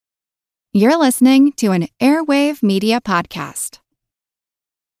You're listening to an Airwave Media Podcast.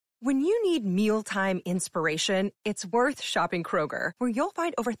 When you need mealtime inspiration, it's worth shopping Kroger, where you'll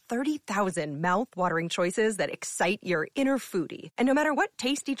find over 30,000 mouth-watering choices that excite your inner foodie. And no matter what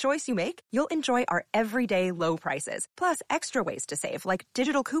tasty choice you make, you'll enjoy our everyday low prices, plus extra ways to save, like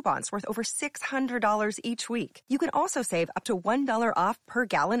digital coupons worth over $600 each week. You can also save up to $1 off per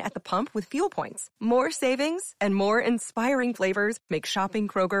gallon at the pump with fuel points. More savings and more inspiring flavors make shopping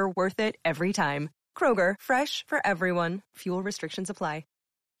Kroger worth it every time. Kroger, fresh for everyone. Fuel restrictions apply.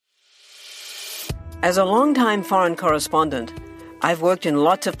 As a longtime foreign correspondent, I've worked in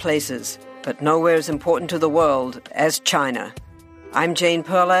lots of places, but nowhere as important to the world as China. I'm Jane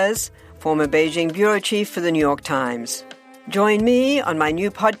Perlez, former Beijing bureau chief for the New York Times. Join me on my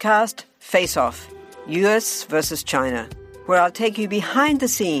new podcast, Face Off, U.S. versus China, where I'll take you behind the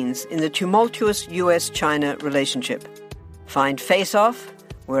scenes in the tumultuous U.S.-China relationship. Find Face Off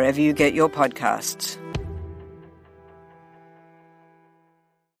wherever you get your podcasts.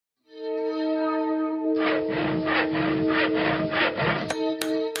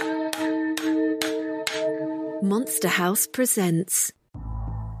 Monster House presents.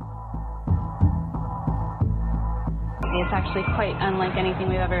 It's actually quite unlike anything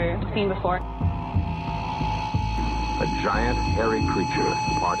we've ever seen before. A giant, hairy creature,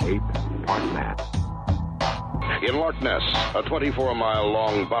 part ape, part man. In Loch Ness, a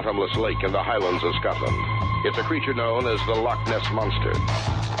 24-mile-long bottomless lake in the Highlands of Scotland. It's a creature known as the Loch Ness Monster.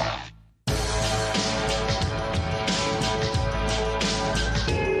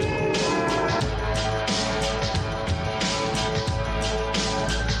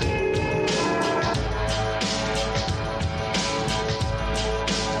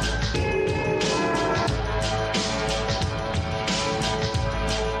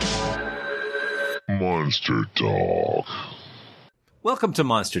 Monster Talk. Welcome to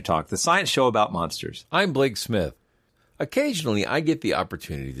Monster Talk, the science show about monsters. I'm Blake Smith. Occasionally, I get the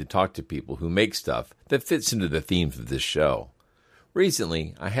opportunity to talk to people who make stuff that fits into the themes of this show.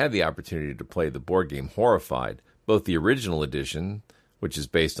 Recently, I had the opportunity to play the board game Horrified, both the original edition, which is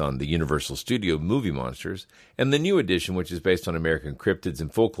based on the Universal Studio movie monsters, and the new edition, which is based on American cryptids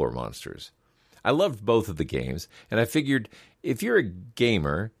and folklore monsters. I loved both of the games, and I figured if you're a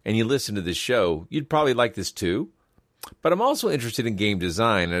gamer and you listen to this show, you'd probably like this too. But I'm also interested in game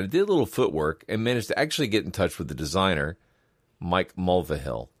design, and I did a little footwork and managed to actually get in touch with the designer, Mike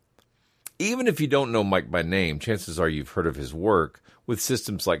Mulvihill. Even if you don't know Mike by name, chances are you've heard of his work with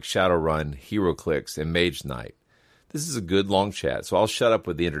systems like Shadowrun, HeroClix, and Mage Knight. This is a good long chat, so I'll shut up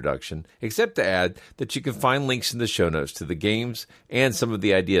with the introduction, except to add that you can find links in the show notes to the games and some of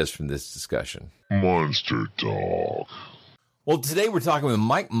the ideas from this discussion. Monster Talk. Well, today we're talking with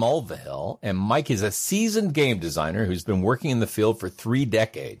Mike Mulvihill, and Mike is a seasoned game designer who's been working in the field for 3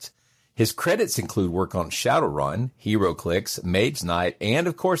 decades. His credits include work on Shadowrun, HeroClix, Mage Knight, and,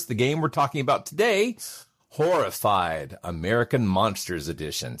 of course, the game we're talking about today, Horrified, American Monsters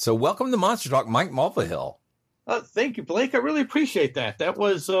Edition. So welcome to Monster Talk, Mike Mulvihill. Thank you, Blake. I really appreciate that. That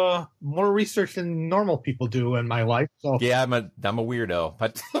was more research than normal people do in my life. So yeah, I'm a weirdo,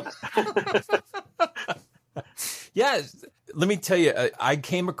 but yeah. Let me tell you, I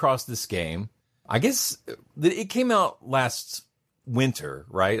came across this game. I guess it came out last winter,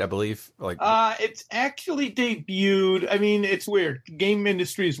 right? I believe. It's actually debuted. I mean, it's weird. Game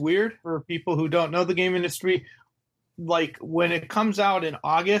industry is weird for people who don't know the game industry. Like when it comes out in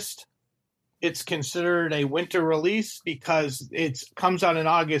August, it's considered a winter release because it comes out in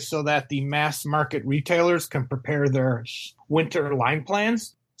August so that the mass market retailers can prepare their winter line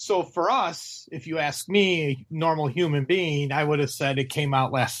plans. So for us, if you ask me, a normal human being, I would have said it came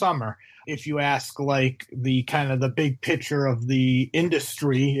out last summer. If you ask like the kind of the big picture of the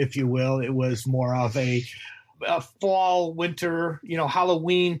industry, if you will, it was more of a fall, winter,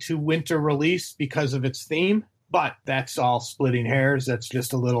 Halloween to winter release because of its theme. But that's all splitting hairs. That's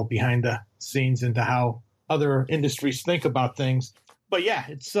just a little behind the scenes into how other industries think about things. But yeah,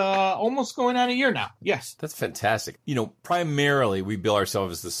 it's almost going on a year now. Yes. That's fantastic. Primarily we bill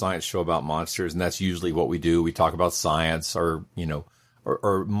ourselves as the science show about monsters, and that's usually what we do. We talk about science or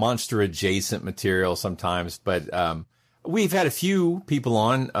or monster adjacent material sometimes. But we've had a few people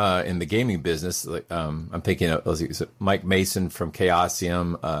on in the gaming business. I'm thinking of Mike Mason from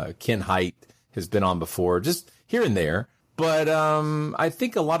Chaosium, Ken Hite has been on before, just here and there. But I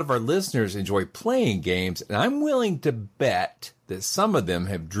think a lot of our listeners enjoy playing games, and I'm willing to bet that some of them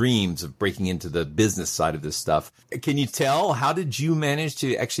have dreams of breaking into the business side of this stuff. Can you tell, how did you manage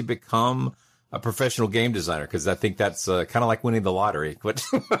to actually become a professional game designer? Because I think that's kind of like winning the lottery. But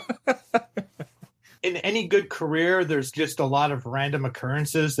in any good career, there's just a lot of random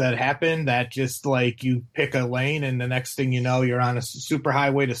occurrences that happen that just like you pick a lane and the next thing you know, you're on a super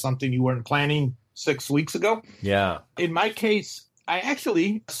highway to something you weren't planning 6 weeks ago. Yeah. In my case, I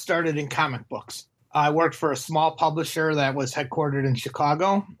actually started in comic books. I worked for a small publisher that was headquartered in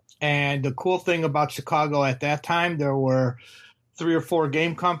Chicago. And the cool thing about Chicago at that time, there were 3 or 4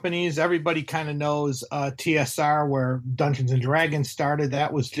 game companies. Everybody kind of knows TSR, where Dungeons and Dragons started.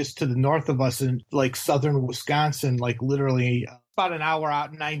 That was just to the north of us in like southern Wisconsin, like literally about an hour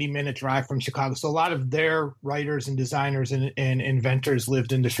out, 90-minute drive from Chicago. So a lot of their writers and designers and inventors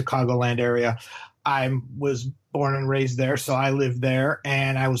lived in the Chicagoland area. I was born and raised there, so I lived there,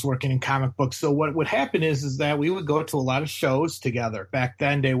 and I was working in comic books. So what would happen is that we would go to a lot of shows together. Back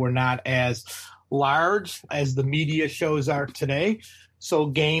then, they were not as large as the media shows are today. So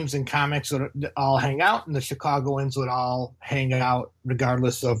games and comics would all hang out, and the Chicagoans would all hang out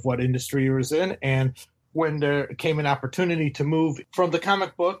regardless of what industry you was in. And when there came an opportunity to move from the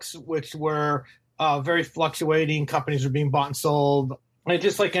comic books, which were very fluctuating, companies were being bought and sold, and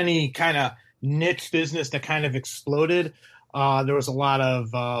just like any kind of niche business that kind of exploded, there was a lot of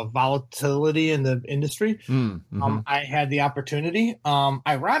volatility in the industry. I had the opportunity,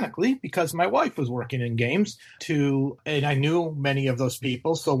 ironically, because my wife was working in games, and I knew many of those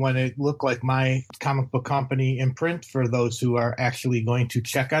people. So when it looked like my comic book company imprint, for those who are actually going to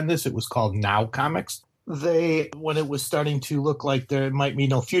check on this, it was called Now Comics. When it was starting to look like there might be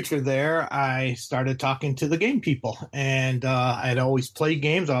no future there, I started talking to the game people. And I'd always played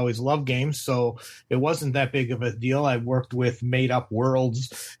games. I always loved games. So it wasn't that big of a deal. I worked with made-up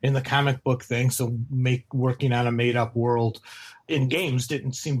worlds in the comic book thing. So working on a made-up world in games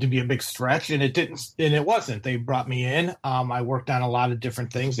didn't seem to be a big stretch. And it wasn't. They brought me in. I worked on a lot of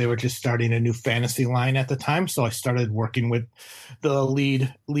different things. They were just starting a new fantasy line at the time. So I started working with the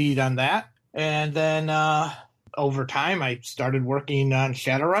lead on that. And then over time, I started working on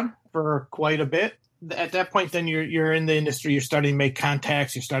Shadowrun for quite a bit. At that point, then you're in the industry. You're starting to make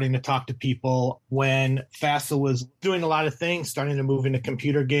contacts. You're starting to talk to people. When FASA was doing a lot of things, starting to move into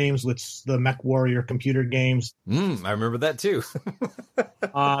computer games with the Mech Warrior computer games. I remember that too.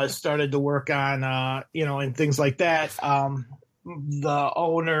 Started to work on, and things like that. The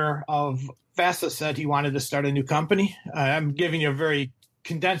owner of FASA said he wanted to start a new company. I'm giving you a very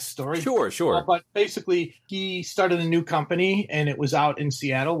condensed story. Sure. But basically, he started a new company, and it was out in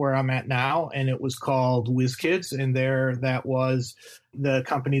Seattle, where I'm at now, and it was called WizKids, and that was the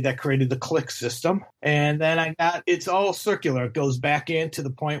company that created the Click system. And then it's all circular. It goes back into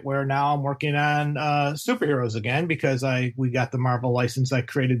the point where now I'm working on superheroes again, because we got the Marvel license. I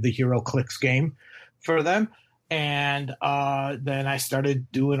created the Hero Clicks game for them. And then I started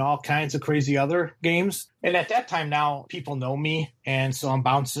doing all kinds of crazy other games. And at that time now, people know me. And so I'm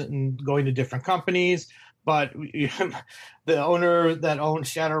bouncing and going to different companies. But the owner that owned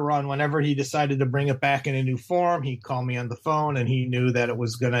Shadowrun, whenever he decided to bring it back in a new form, he'd call me on the phone, and he knew that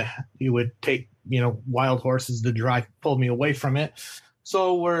he would take, wild horses to pull me away from it.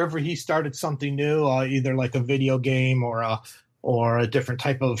 So wherever he started something new, either like a video game or a different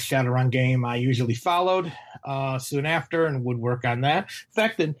type of Shadowrun game, I usually followed soon after and would work on that. In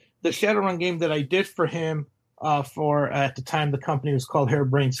fact, the Shadowrun game that I did for him at the time, the company was called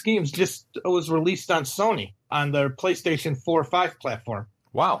Harebrained Schemes, just was released on Sony on their PlayStation 4 or 5 platform.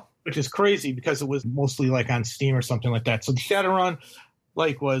 Wow. Which is crazy because it was mostly like on Steam or something like that. So the Shadowrun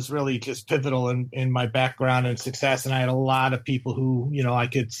was really just pivotal in my background and success. And I had a lot of people who, I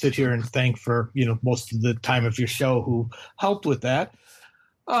could sit here and thank for, most of the time of your show who helped with that.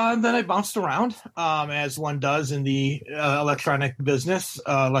 And then I bounced around, as one does in the electronic business,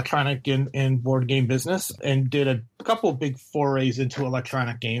 electronic and board game business, and did a couple of big forays into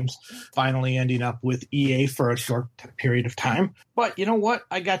electronic games, finally ending up with EA for a short period of time. But you know what?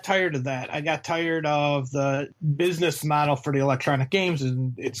 I got tired of that. I got tired of the business model for the electronic games,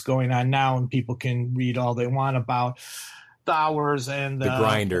 and it's going on now, and people can read all they want about the hours and the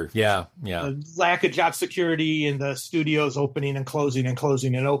grinder. Yeah. The lack of job security and the studios opening and closing and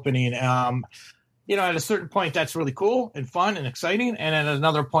closing and opening. At a certain point, that's really cool and fun and exciting. And at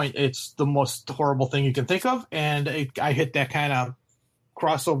another point, it's the most horrible thing you can think of. And I hit that kind of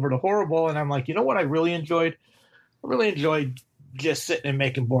crossover to horrible. And I'm like, you know what I really enjoyed? I really enjoyed just sitting and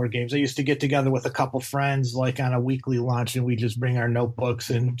making board games. I used to get together with a couple friends, like on a weekly lunch, and we just bring our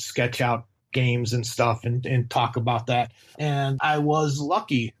notebooks and sketch out games and stuff and talk about that. And I was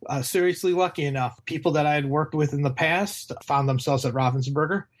lucky, seriously lucky enough. People that I had worked with in the past found themselves at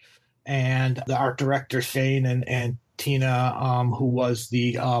Ravensburger, and the art director, Shane, and Tina, who was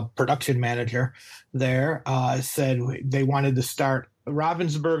the production manager there, said they wanted to start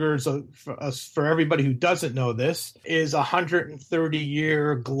Ravensburger, for everybody who doesn't know this, is a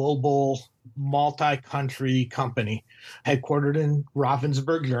 130-year global multi-country company headquartered in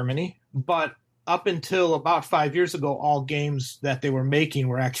Ravensburg, Germany. But up until about 5 years ago, all games that they were making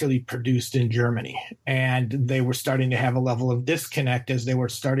were actually produced in Germany. And they were starting to have a level of disconnect as they were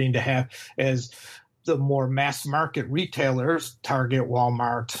starting to have, as the more mass market retailers, Target,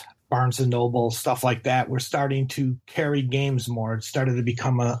 Walmart, Barnes & Noble, stuff like that, were starting to carry games more. It started to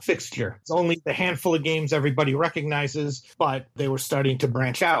become a fixture. It's only the handful of games everybody recognizes, but they were starting to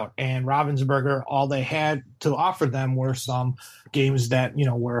branch out. And Ravensburger, all they had to offer them were some games that,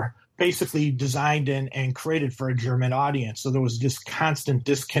 were basically designed and created for a German audience. So there was this constant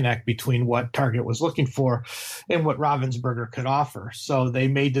disconnect between what Target was looking for and what Ravensburger could offer. So they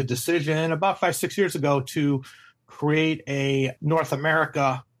made the decision about 5-6 years ago to create a North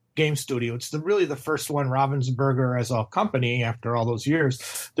America game studio. It's really the first one Ravensburger as a company, after all those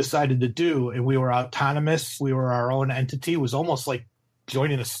years, decided to do. And we were autonomous. We were our own entity. It was almost like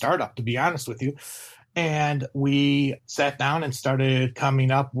joining a startup, to be honest with you. And we sat down and started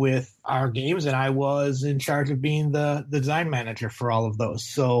coming up with our games, and I was in charge of being the design manager for all of those.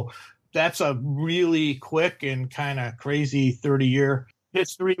 So that's a really quick and kind of crazy 30-year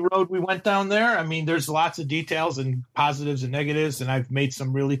history road we went down there. I mean, there's lots of details and positives and negatives, and I've made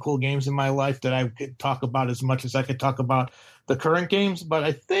some really cool games in my life that I could talk about as much as I could talk about the current games. But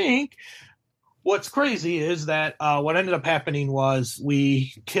I think what's crazy is that what ended up happening was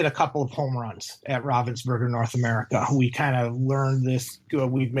we hit a couple of home runs at Ravensburger North America. We kind of learned this.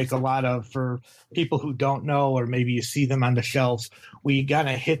 We make a lot of, for people who don't know, or maybe you see them on the shelves, we got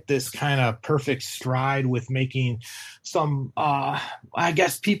to hit this kind of perfect stride with making some, I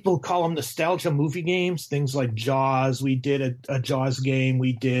guess people call them nostalgia movie games, things like Jaws. We did a Jaws game.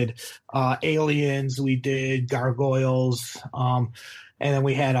 We did Aliens. We did Gargoyles. And then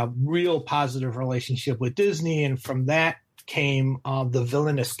we had a real positive relationship with Disney. And from that came the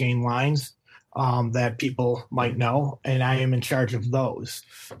Villainous game lines that people might know. And I am in charge of those.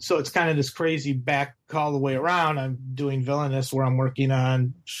 So it's kind of this crazy back all the way around. I'm doing Villainous where I'm working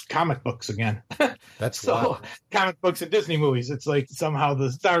on comic books again. That's so wild. Comic books and Disney movies. It's like somehow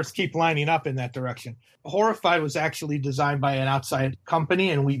the stars keep lining up in that direction. Horrified was actually designed by an outside company,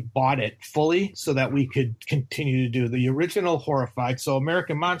 and we bought it fully so that we could continue to do the original Horrified. So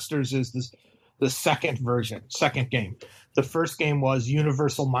American Monsters is the second game. The first game was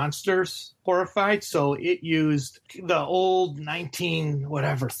Universal Monsters Horrified. So it used the old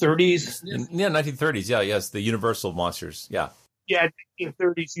 30s. Yeah, 1930s. Yeah, yes, the Universal Monsters. Yeah. Yeah,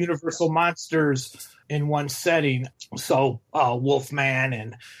 1930s Universal Monsters in one setting. So Wolfman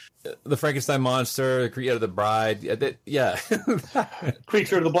and the Frankenstein monster, the Bride. Yeah.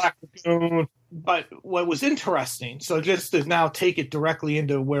 Creature of the Black Lagoon. But what was interesting, so just to now take it directly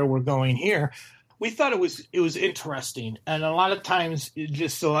into where we're going here, we thought it was interesting. And a lot of times,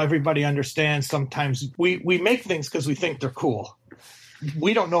 just so everybody understands, sometimes we make things because we think they're cool.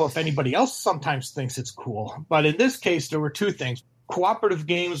 We don't know if anybody else sometimes thinks it's cool. But in this case, there were two things. Cooperative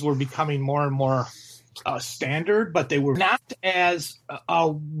games were becoming more and more standard, but they were not as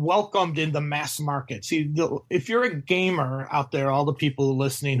welcomed in the mass market. See, if you're a gamer out there, all the people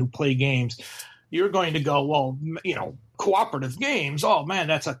listening who play games, you're going to go, well, cooperative games, oh man,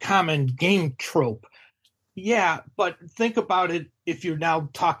 that's a common game trope. Yeah, but think about it if you're now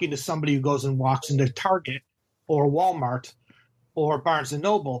talking to somebody who goes and walks into Target or Walmart or Barnes &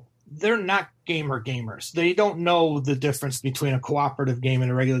 Noble. They're not gamers. They don't know the difference between a cooperative game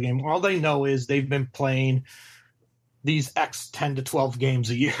and a regular game. All they know is they've been playing these X 10 to 12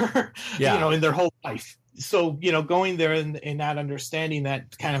 games a year, in their whole life. So, going there and not understanding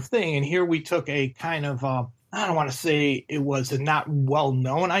that kind of thing. And here we took a kind of, I don't want to say it was a not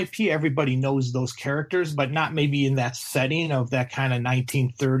well-known IP. Everybody knows those characters, but not maybe in that setting of that kind of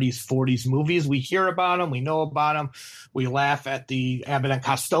 1930s, 40s movies. We hear about them. We know about them. We laugh at the Abbott and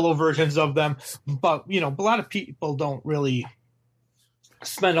Costello versions of them. But, a lot of people don't really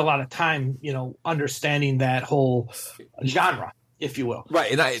spend a lot of time, understanding that whole genre, if you will.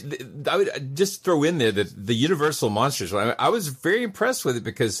 Right. And I would just throw in there that the Universal Monsters, I was very impressed with it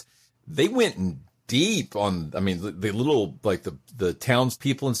because they went deep on, the little, like the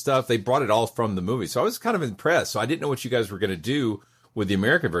townspeople and stuff, they brought it all from the movie. So I was kind of impressed. So I didn't know what you guys were going to do with the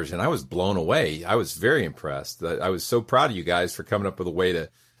American version. I was blown away. I was very impressed. I was so proud of you guys for coming up with a way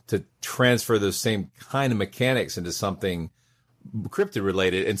to transfer those same kind of mechanics into something cryptid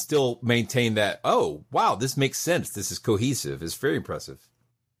related and still maintain that, oh, wow, this makes sense. This is cohesive. It's very impressive.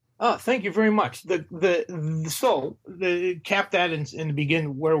 Oh, thank you very much. So cap that and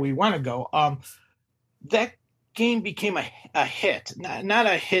begin where we want to go. That game became a hit. Not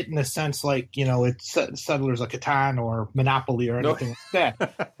a hit in the sense like, it's Settlers of Catan or Monopoly or anything like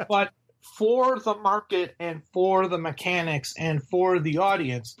that. But for the market and for the mechanics and for the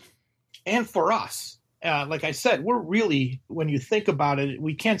audience and for us, like I said, we're really, when you think about it,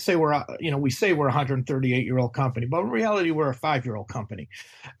 we can't say we say we're a 138-year-old company, but in reality, we're a 5-year-old company.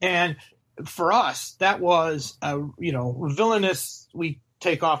 And for us, that was, Villainous, we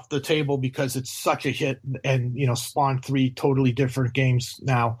take off the table because it's such a hit and, spawned 3 totally different games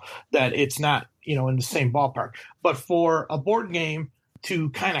now that it's not, in the same ballpark. But for a board game to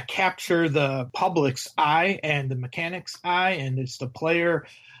kind of capture the public's eye and the mechanics' eye, and it's the player,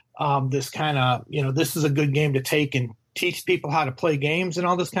 this kind of, this is a good game to take and teach people how to play games and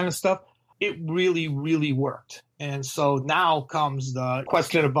all this kind of stuff. It really, really worked. And so now comes the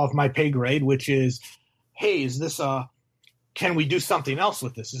question above my pay grade, which is, hey, can we do something else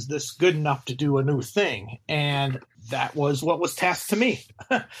with this? Is this good enough to do a new thing? And that was what was tasked to me.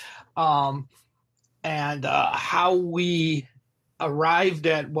 How we arrived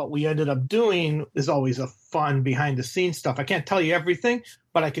at what we ended up doing is always a fun behind the scenes stuff. I can't tell you everything,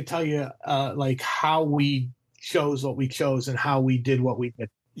 but I could tell you how we chose what we chose and how we did what we did.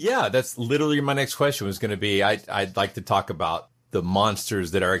 Yeah, that's literally my next question was going to be, I'd like to talk about the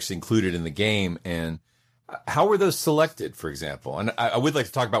monsters that are actually included in the game and how were those selected, for example? And I would like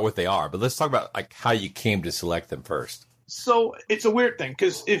to talk about what they are, but let's talk about how you came to select them first. So it's a weird thing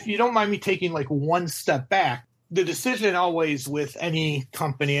because if you don't mind me taking one step back, the decision always with any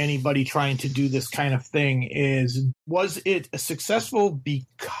company, anybody trying to do this kind of thing is, was it successful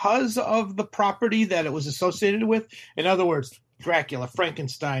because of the property that it was associated with? In other words, Dracula,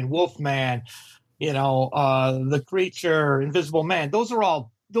 Frankenstein, Wolfman, The Creature, Invisible Man. Those are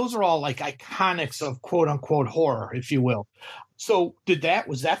all like iconics of quote unquote horror, if you will. So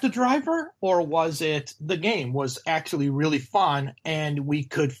was that the driver, or was it the game was actually really fun and we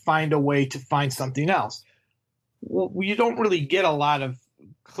could find a way to find something else? Well, you don't really get a lot of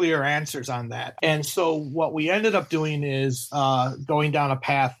clear answers on that. And so what we ended up doing is going down a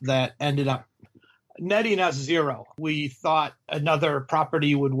path that ended up netting us 0. We thought another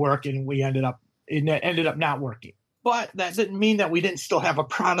property would work, and it ended up not working. But that didn't mean that we didn't still have a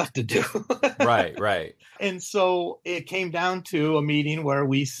product to do. Right. And so it came down to a meeting where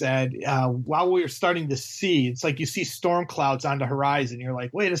we said, while we were starting to see, it's like you see storm clouds on the horizon. You're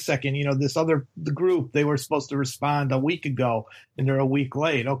like, wait a second, the group, they were supposed to respond a week ago and they're a week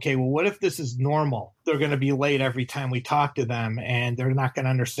late. Okay, well, what if this is normal? They're going to be late every time we talk to them and they're not going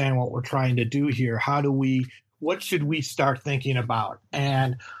to understand what we're trying to do here. What should we start thinking about?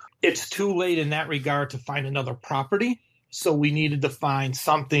 And it's too late in that regard to find another property. So we needed to find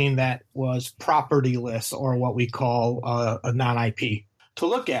something that was propertyless, or what we call a non-IP to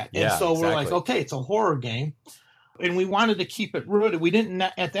look at. Yeah, and so exactly. We're like, okay, it's a horror game. And we wanted to keep it rooted. We didn't,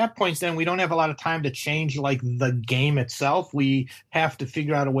 at that point, then we don't have a lot of time to change the game itself. We have to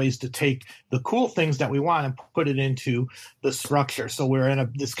figure out ways to take the cool things that we want and put it into the structure. So we're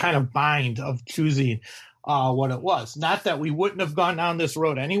in this kind of bind of choosing what it was. Not that we wouldn't have gone down this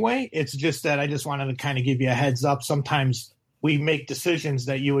road anyway. It's just that I just wanted to kind of give you a heads up. Sometimes we make decisions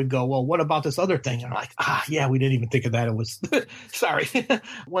that you would go, well, what about this other thing? And I'm like, yeah, we didn't even think of that. It was, sorry.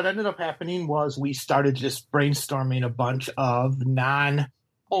 What ended up happening was we started just brainstorming a bunch of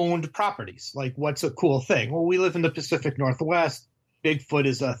non-owned properties. Like, what's a cool thing? Well, we live in the Pacific Northwest. Bigfoot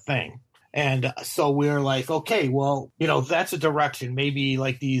is a thing. And so we're like, okay, well, that's a direction. Maybe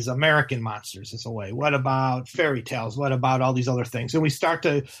like these American monsters is a way. What about fairy tales? What about all these other things? And we start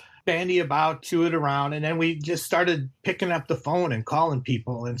to bandy about, chew it around. And then we just started picking up the phone and calling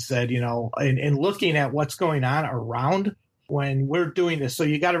people and said, and looking at what's going on around when we're doing this. So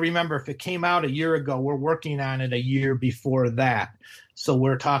you got to remember, if it came out a year ago, we're working on it a year before that. So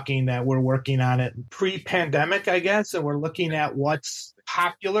we're talking that we're working on it pre-pandemic, I guess. And we're looking at what's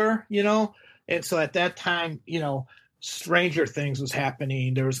popular, and so at that time, Stranger Things was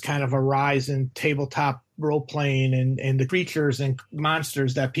happening. There was kind of a rise in tabletop role playing and the creatures and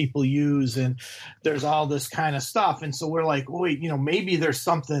monsters that people use, and there's all this kind of stuff. And so we're like, wait, maybe there's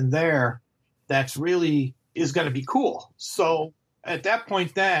something there that's really is going to be cool. So at that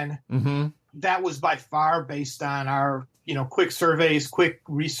point, then that was by far, based on our quick surveys, quick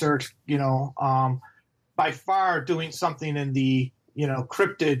research, by far doing something in the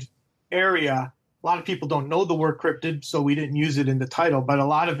cryptid area. A lot of people don't know the word cryptid, so we didn't use it in the title, but a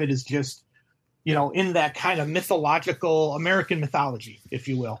lot of it is just, in that kind of mythological American mythology, if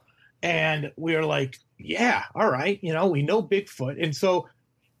you will. And we're like, yeah, all right. We know Bigfoot. And so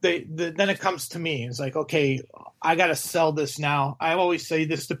then it comes to me. It's like, okay, I got to sell this now. I always say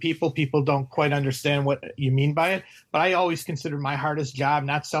this to people. People don't quite understand what you mean by it, but I always consider my hardest job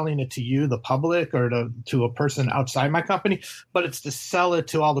not selling it to you, the public, or to a person outside my company, but it's to sell it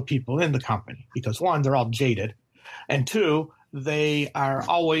to all the people in the company, because one, they're all jaded, and two, they are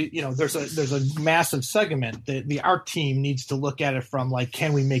always, there's a massive segment. The art team needs to look at it from like,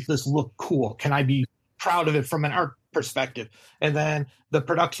 can we make this look cool? Can I be proud of it from an art perspective? And then the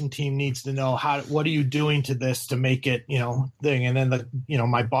production team needs to know what are you doing to this to make it, thing. And then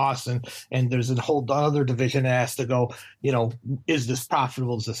my boss and there's a whole other division that has to go, is this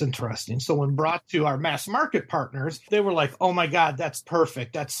profitable? Is this interesting? So when brought to our mass market partners, they were like, oh my God, that's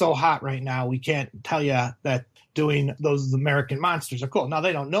perfect. That's so hot right now. We can't tell you that doing those American monsters are cool. Now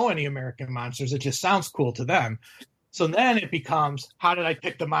they don't know any American monsters. It just sounds cool to them. So then it becomes, how did I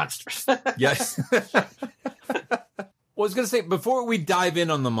pick the monsters? Yes. Well, I was going to say, before we dive in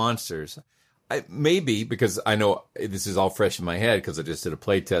on the monsters, maybe, because I know this is all fresh in my head because I just did a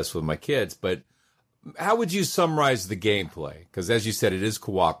play test with my kids, but how would you summarize the gameplay? Because as you said, it is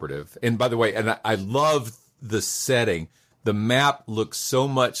cooperative. And by the way, and I love the setting. The map looks so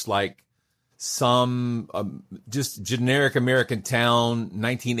much like some just generic American town,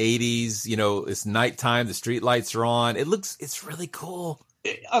 1980s, it's nighttime, the street lights are on. It's really cool.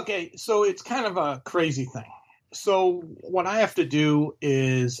 Okay, so it's kind of a crazy thing. So what I have to do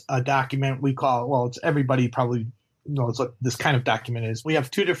is a document we call, it's everybody probably knows what this kind of document is. We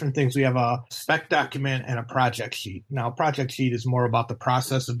have two different things. We have a spec document and a project sheet. Now, a project sheet is more about the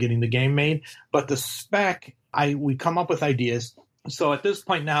process of getting the game made, but the spec, we come up with ideas. So at this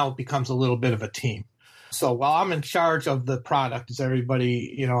point now, it becomes a little bit of a team. So while I'm in charge of the product, is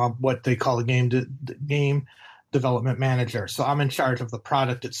everybody, what they call a game development manager. So I'm in charge of the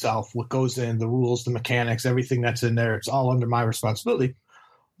product itself, what goes in, the rules, the mechanics, everything that's in there. It's all under my responsibility.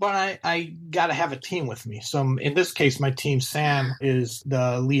 But I got to have a team with me. So in this case, my team, Sam, is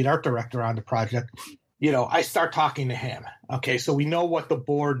the lead art director on the project. I start talking to him. Okay, so we know what the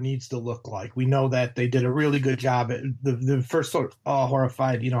board needs to look like. We know that they did a really good job. The first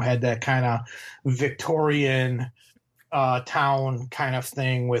Horrified, had that kind of Victorian town kind of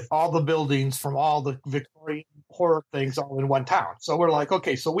thing with all the buildings from all the Victorian horror things all in one town. So we're like,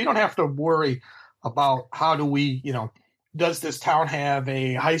 okay, so we don't have to worry about how do we, does this town have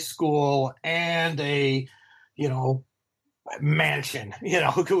a high school and a, mansion,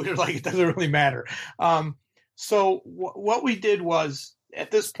 like it doesn't really matter. So what we did was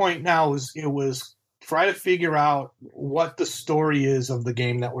at this point now it was try to figure out what the story is of the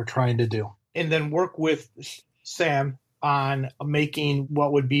game that we're trying to do, and then work with Sam on making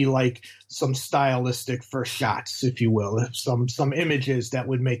what would be like some stylistic first shots, if you will, some images that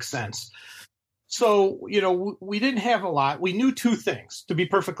would make sense. So, we didn't have a lot. We knew two things, to be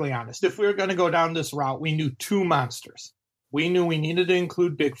perfectly honest. If we were going to go down this route, we knew two monsters. We knew we needed to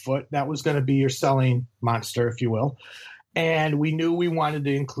include Bigfoot. That was going to be your selling monster, if you will. And we knew we wanted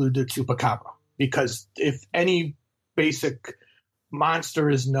to include the Chupacabra, because if any basic monster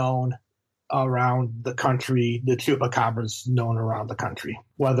is known around the country, the Chupacabra is known around the country,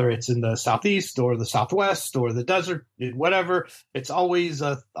 whether it's in the southeast or the southwest or the desert, whatever. It's always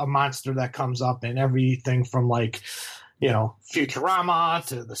a monster that comes up in everything from like, Futurama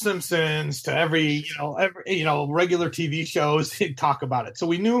to The Simpsons to every regular TV shows talk about it. So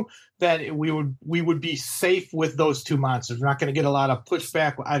we knew that we would be safe with those two monsters. We're not going to get a lot of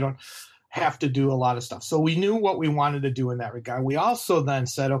pushback. I don't have to do a lot of stuff. So we knew what we wanted to do in that regard. We also then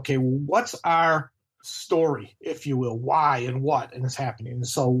said, okay, what's our story, if you will, why and what and it's happening. And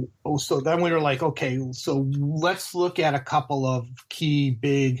so then we were like, okay, so let's look at a couple of key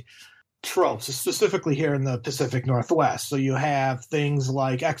big tropes, specifically here in the Pacific Northwest. So you have things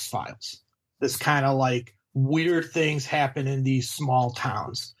like X-Files, this kind of like weird things happen in these small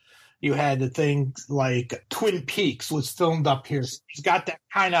towns. You had the things like Twin Peaks was filmed up here. So it's got that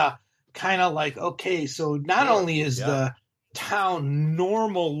kind of like, okay, so not only is the town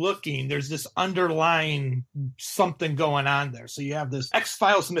normal looking, there's this underlying something going on there. So you have this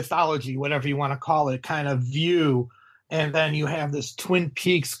X-Files mythology, whatever you want to call it, kind of view. And then you have this Twin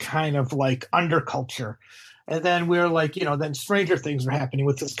Peaks kind of like underculture. And then we're like, then stranger things are happening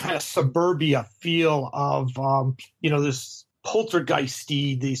with this kind of suburbia feel of, this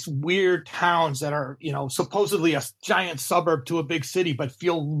poltergeisty, these weird towns that are, supposedly a giant suburb to a big city, but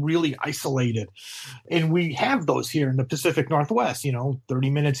feel really isolated. And we have those here in the Pacific Northwest, 30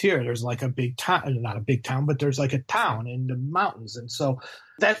 minutes here. There's like a big town, not a big town, but there's like a town in the mountains. And so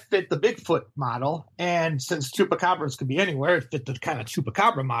that fit the Bigfoot model. And since chupacabras could be anywhere, it fit the kind of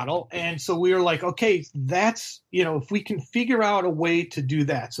chupacabra model. And so we were like, okay, that's, if we can figure out a way to do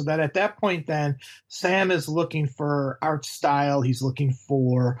that. So that at that point, then Sam is looking for art style. He's looking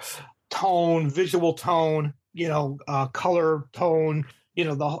for tone, visual tone, color tone,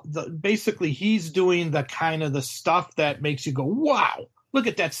 basically he's doing the kind of the stuff that makes you go, wow, look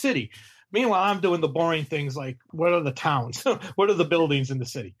at that city. Meanwhile, I'm doing the boring things like, what are the towns? What are the buildings in the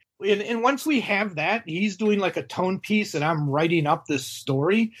city? And once we have that, he's doing like a tone piece and I'm writing up this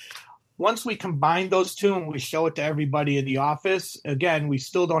story. Once we combine those two and we show it to everybody in the office, again, we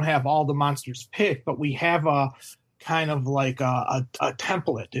still don't have all the monsters picked, but we have a kind of like a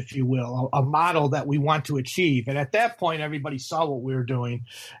template, if you will, a model that we want to achieve. And at that point, everybody saw what we were doing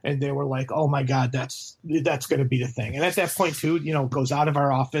and they were like, oh my God, that's going to be the thing. And at that point too, it goes out of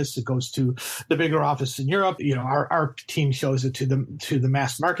our office. It goes to the bigger office in Europe. Our team shows it to the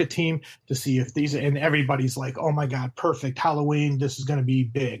mass market team to see if these, and everybody's like, oh my God, perfect. Halloween. This is going to be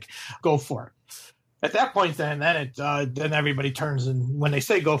big. Go for it. At that point, then everybody turns, and when they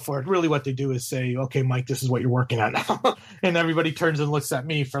say go for it, really what they do is say, okay, Mike, this is what you're working on now. And everybody turns and looks at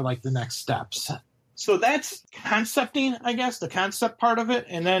me for like the next steps. So that's concepting, I guess, the concept part of it.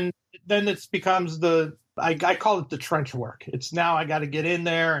 And then it becomes I call it the trench work. It's now I got to get in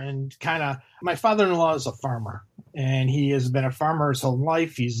there and my father-in-law is a farmer and he has been a farmer his whole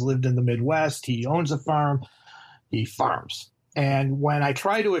life. He's lived in the Midwest. He owns a farm. He farms. And when I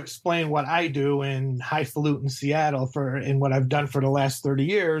try to explain what I do in highfalutin Seattle and what I've done for the last 30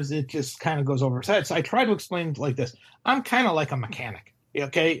 years, it just kind of goes over his head. So I try to explain it like this. I'm kind of like a mechanic.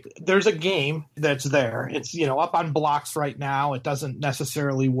 Okay, there's a game that's there. It's, up on blocks right now. It doesn't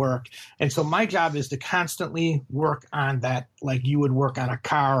necessarily work. And so my job is to constantly work on that like you would work on a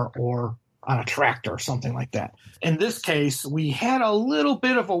car or on a tractor or something like that. In this case, we had a little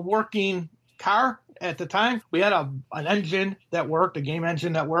bit of a working car. At the time, we had an engine that worked, a game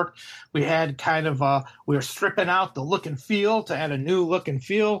engine that worked. We had we were stripping out the look and feel to add a new look and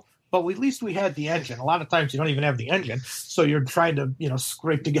feel, but at least we had the engine. A lot of times you don't even have the engine, so you're trying to,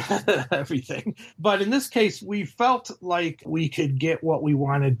 scrape together everything. But in this case, we felt like we could get what we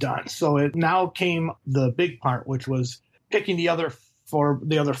wanted done. So it now came the big part, which was picking the other. You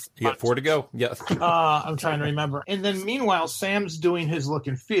got 4 to go. Yeah. I'm trying to remember. And then meanwhile, Sam's doing his look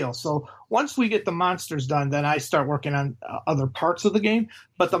and feel. So once we get the monsters done, then I start working on other parts of the game.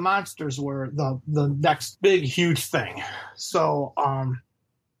 But the monsters were the next big, huge thing. So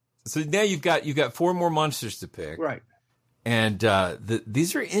now you've got 4 more monsters to pick. Right. And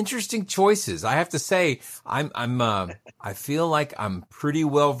these are interesting choices. I have to say, I feel like I'm pretty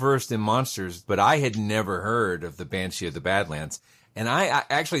well versed in monsters, but I had never heard of the Banshee of the Badlands. And I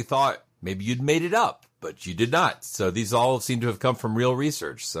actually thought maybe you'd made it up, but you did not. So these all seem to have come from real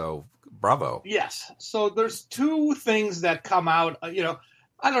research. So bravo. Yes. So there's 2 things that come out. I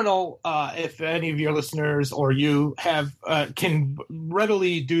don't know if any of your listeners or you can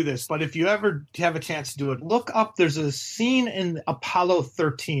readily do this, but if you ever have a chance to do it, look up. There's a scene in Apollo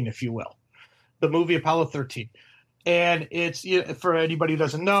 13, if you will, the movie Apollo 13. And it's, for anybody who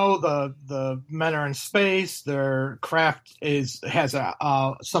doesn't know, the men are in space. Their craft has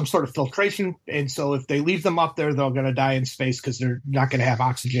some sort of filtration, and so if they leave them up there, they're going to die in space because they're not going to have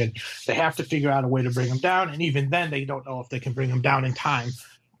oxygen. They have to figure out a way to bring them down, and even then, they don't know if they can bring them down in time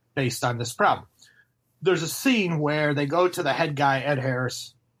based on this problem. There's a scene where they go to the head guy, Ed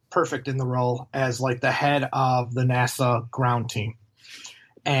Harris, perfect in the role as like the head of the NASA ground team.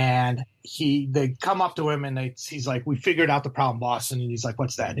 And they come up to him and he's like, we figured out the problem, boss. And he's like,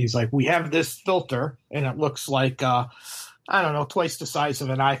 what's that? And he's like, we have this filter and it looks like, I don't know, twice the size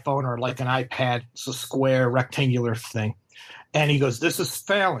of an iPhone or like an iPad. It's a square rectangular thing. And he goes, this is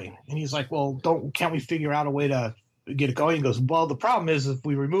failing. And he's like, well, can't we figure out a way to get it going? He goes, well, the problem is if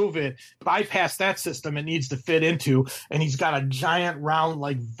we remove it, bypass that system, it needs to fit into, and he's got a giant round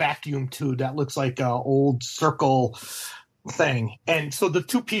like vacuum tube that looks like a old circle thing. And so the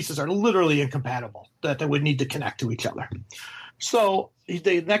 2 pieces are literally incompatible, that they would need to connect to each other. So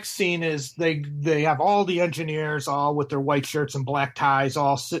the next scene is they have all the engineers all with their white shirts and black ties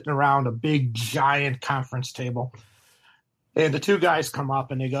all sitting around a big giant conference table. And the 2 guys come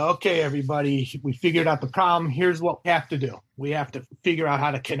up and they go, okay, everybody, we figured out the problem. Here's what we have to do. We have to figure out how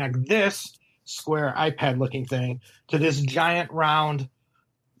to connect this square iPad looking thing to this giant round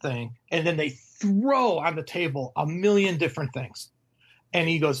thing. And then they throw on the table a million different things. And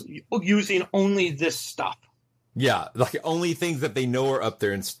he goes, using only this stuff. Yeah, like only things that they know are up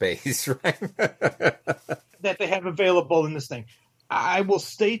there in space, right? That they have available in this thing. I will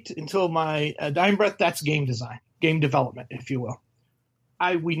state until my dying breath, that's game design, game development, if you will.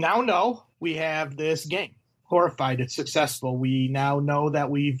 we now know we have this game, Horrified. It's successful. We now know that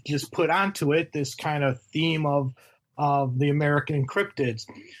we've just put onto it this kind of theme of the American cryptids.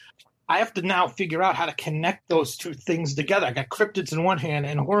 I have to now figure out how to connect those two things together. I got cryptids in one hand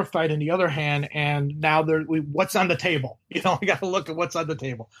and Horrified in the other hand, and now what's on the table? I got to look at what's on the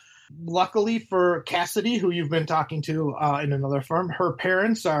table. Luckily for Cassidy, who you've been talking to in another firm, her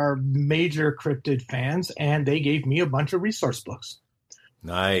parents are major cryptid fans, and they gave me a bunch of resource books.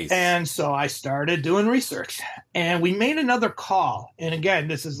 Nice. And so I started doing research, and we made another call. And again,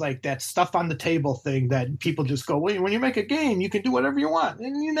 this is like that stuff on the table thing that people just go, well, when you make a game, you can do whatever you want.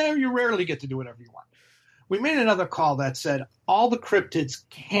 And you rarely get to do whatever you want. We made another call that said all the cryptids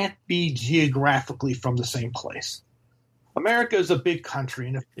can't be geographically from the same place. America is a big country.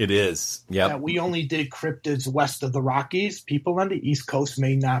 And it is. Yeah. We only did cryptids west of the Rockies. People on the East Coast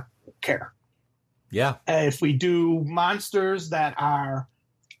may not care. Yeah. If we do monsters that are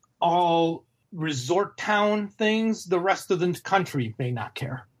all resort town things, the rest of the country may not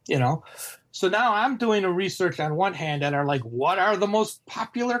care, So now I'm doing a research on one hand that are like, what are the most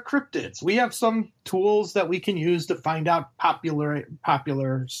popular cryptids? We have some tools that we can use to find out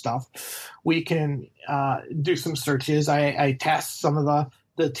popular stuff. We can do some searches. I tasked some of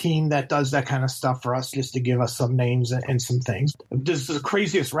the team that does that kind of stuff for us just to give us some names and some things. This is the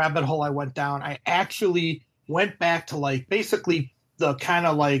craziest rabbit hole I went down. I actually went back to basically the kind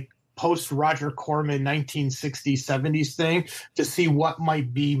of post Roger Corman 1960s, 70s thing to see what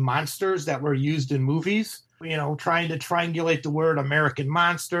might be monsters that were used in movies. Trying to triangulate the word American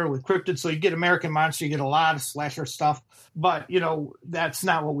monster with cryptid. So you get American monster, you get a lot of slasher stuff. But, that's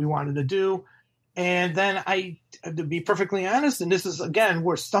not what we wanted to do. And then to be perfectly honest, and this is, again,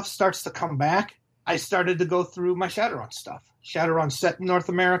 where stuff starts to come back, I started to go through my Shadowrun stuff. Shadowrun set in North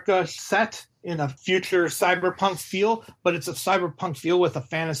America, set in a future cyberpunk feel, but it's a cyberpunk feel with a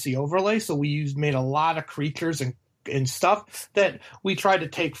fantasy overlay. So we made a lot of creatures and stuff that we tried to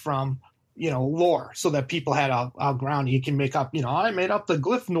take from, lore so that people had a ground. You can make up, I made up the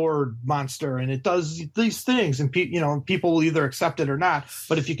Glyphnord monster and it does these things, and people will either accept it or not.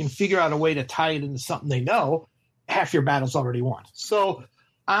 But if you can figure out a way to tie it into something they know, half your battle's already won. So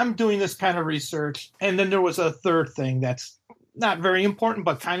I'm doing this kind of research. And then there was a third thing that's not very important,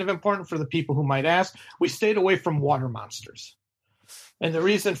 but kind of important for the people who might ask. We stayed away from water monsters. And the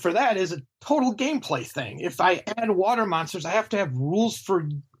reason for that is a total gameplay thing. If I add water monsters, I have to have rules for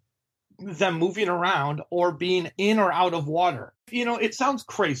them moving around or being in or out of water. It sounds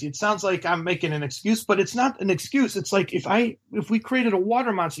crazy. It sounds like I'm making an excuse, but it's not an excuse. It's like if we created a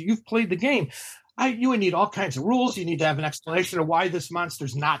water monster, you've played the game, you would need all kinds of rules. You need to have an explanation of why this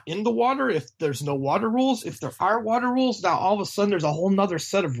monster's not in the water. If there's no water rules, if there are water rules, now all of a sudden there's a whole nother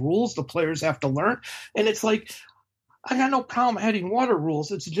set of rules the players have to learn. And it's like, I got no problem adding water rules.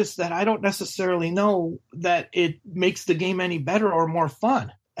 It's just that I don't necessarily know that it makes the game any better or more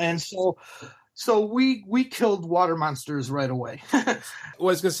fun. And so we killed water monsters right away. Well, I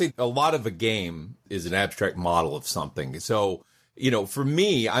was going to say, a lot of a game is an abstract model of something. So, for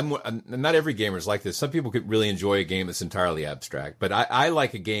me, not every gamer is like this. Some people could really enjoy a game that's entirely abstract, but I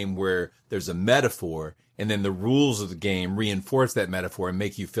like a game where there's a metaphor and then the rules of the game reinforce that metaphor and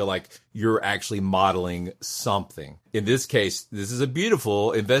make you feel like you're actually modeling something. In this case, this is a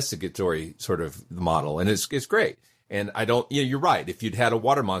beautiful investigatory sort of model, and it's great. And you're right. If you'd had a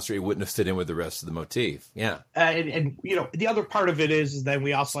water monster, it wouldn't have fit in with the rest of the motif. Yeah. And the other part of it is that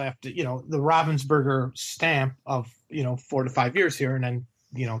we also have to, the Ravensburger stamp of, 4 to 5 years here, and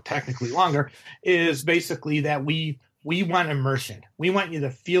then, technically longer, is basically that we want immersion. We want you to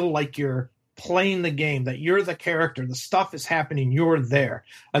feel like you're playing the game, that you're the character, the stuff is happening, you're there.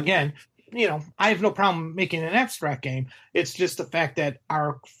 Again, I have no problem making an abstract game. It's just the fact that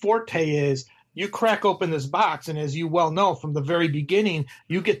our forte is, you crack open this box, and as you well know, from the very beginning,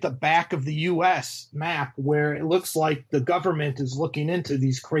 you get the back of the U.S. map where it looks like the government is looking into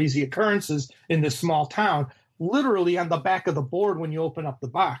these crazy occurrences in this small town, literally on the back of the board when you open up the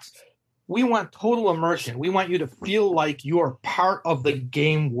box. We want total immersion. We want you to feel like you are part of the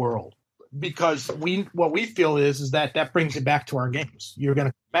game world, because what we feel is that brings you back to our games. You're going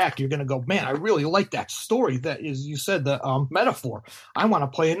to come back. You're going to go, man, I really like that story. That is, you said, the metaphor. I want to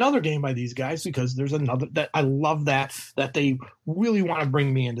play another game by these guys because there's another that I love that they really want to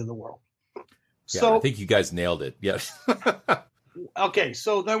bring me into the world. Yeah, so I think you guys nailed it. Yes. Okay.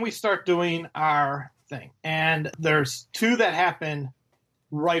 So then we start doing our thing, and there's two that happen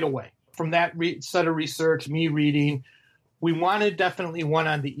right away from that set of research, me reading. We wanted definitely one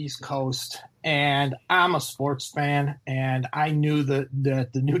on the East Coast, and I'm a sports fan, and I knew that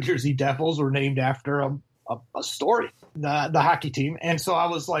the New Jersey Devils were named after a story. the hockey team. And so I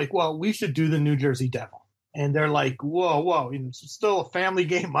was like, well, we should do the New Jersey Devil. And they're like, whoa, it's still a family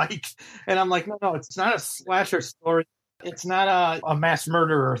game, Mike. And I'm like, no, it's not a slasher story. It's not a mass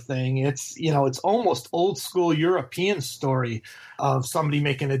murderer thing. It's, it's almost old school European story of somebody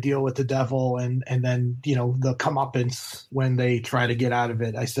making a deal with the devil and then, the comeuppance when they try to get out of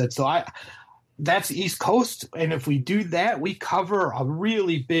it. I said, that's East Coast. And if we do that, we cover a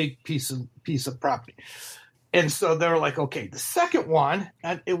really big piece of property. And so they're like, okay, the second one,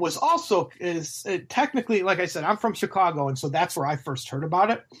 and it was also technically, like I said, I'm from Chicago. And so that's where I first heard about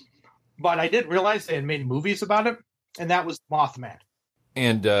it. But I didn't realize they had made movies about it. And that was Mothman.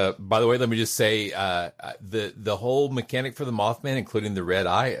 And by the way, let me just say the whole mechanic for the Mothman, including the red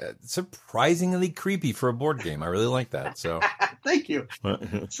eye, surprisingly creepy for a board game. I really like that. So thank you.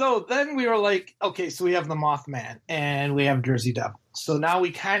 So then we were like, okay, so we have the Mothman and we have Jersey Devil. So now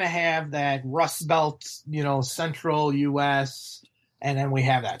we kind of have that Rust Belt, central U.S. And then we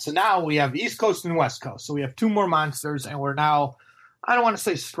have that. So now we have East Coast and West Coast. So we have two more monsters, and we're now, I don't want to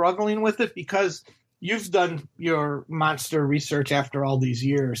say struggling with it because you've done your monster research after all these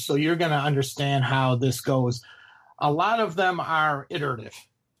years, so you're going to understand how this goes. A lot of them are iterative.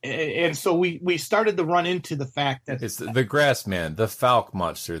 And so we started to run into the fact that it's the Grassman, the Falk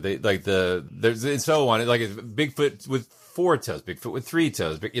monster, there's and so on. Like it's Bigfoot with 4 toes, Bigfoot with 3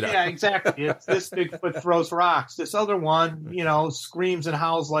 toes. Yeah, exactly. It's this Bigfoot throws rocks. This other one, screams and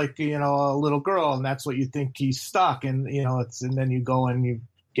howls like a little girl, and that's what you think he's stuck. And and then you go and you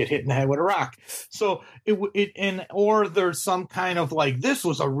get hit in the head with a rock. So or there's some kind of like, this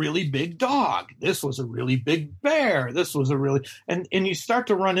was a really big dog. This was a really big bear. This was a really, and you start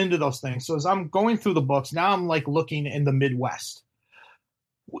to run into those things. So as I'm going through the books, now I'm like looking in the Midwest.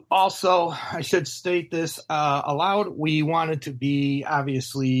 Also, I should state this aloud. We wanted to be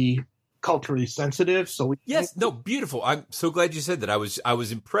obviously culturally sensitive. So beautiful. I'm so glad you said that. I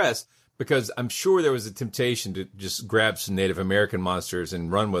was impressed. Because I'm sure there was a temptation to just grab some Native American monsters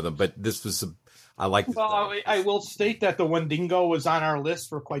and run with them, but this was I like this. Well, I will state that the Wendigo was on our list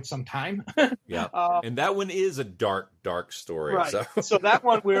for quite some time. Yeah, and that one is a dark story. Right. So that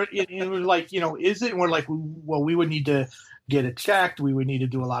one we're like, is it? And we're like, well, we would need to get it checked. We would need to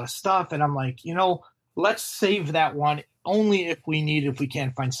do a lot of stuff, and I'm like, let's save that one only if we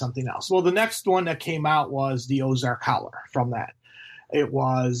can't find something else. Well, the next one that came out was the Ozark Howler. From that, it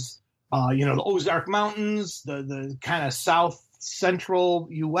was. The Ozark Mountains, the kind of south central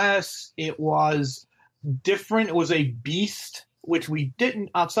U.S. It was different. It was a beast, which we didn't,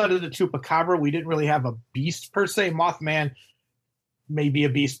 outside of the Chupacabra, we didn't really have a beast per se. Mothman may be a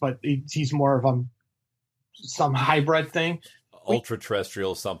beast, but he's more of some hybrid thing. Ultra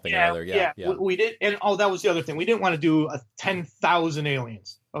terrestrial something or other. Yeah. We did. And that was the other thing. We didn't want to do 10,000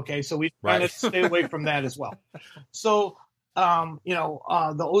 aliens. Okay. So we tried to stay away from that as well. So,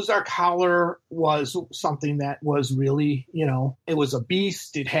 the Ozark Howler was something that was really, it was a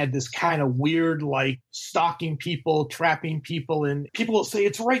beast. It had this kind of weird, like stalking people, trapping people, and people will say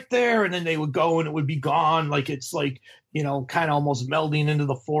it's right there. And then they would go and it would be gone. Like, it's like, kind of almost melding into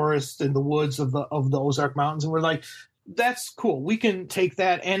the forest and the woods of the Ozark Mountains. And we're like, that's cool. We can take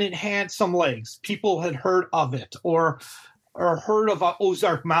that. And it had some legs. People had heard of it or heard of an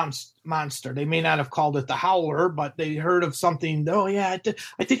Ozark monster. They may not have called it the Howler, but they heard of something. Oh, yeah,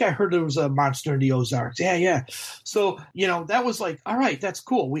 I think I heard there was a monster in the Ozarks. Yeah. So, that was like, all right, that's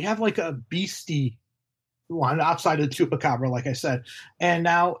cool. We have like a beastie one outside of the Chupacabra, like I said, and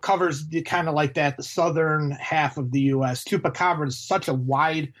now covers the kind of like that, the southern half of the U.S. Chupacabra is such a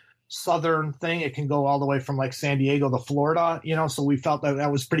wide southern thing. It can go all the way from like San Diego to Florida, so we felt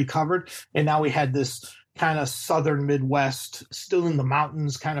that was pretty covered. And now we had this kind of southern Midwest, still in the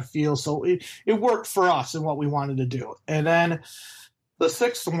mountains kind of feel. So it worked for us and what we wanted to do. And then the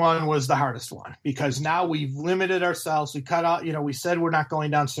sixth one was the hardest one because now we've limited ourselves. We cut out, we said we're not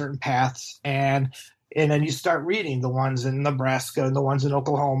going down certain paths. And then you start reading the ones in Nebraska and the ones in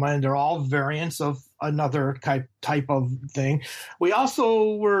Oklahoma, and they're all variants of another type of thing. We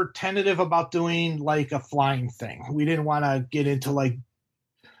also were tentative about doing like a flying thing. We didn't want to get into like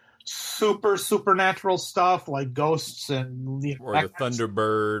supernatural stuff like ghosts and or the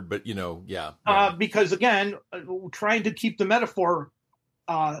Thunderbird, but because again, trying to keep the metaphor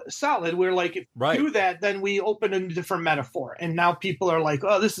solid, we're like, if we do that, then we open a different metaphor, and now people are like,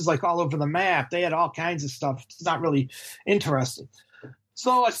 oh, this is like all over the map. They had all kinds of stuff. It's not really interesting.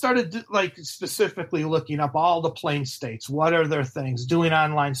 So I started like specifically looking up all the plain states. What are their things? Doing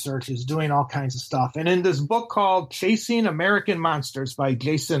online searches, doing all kinds of stuff. And in this book called Chasing American Monsters by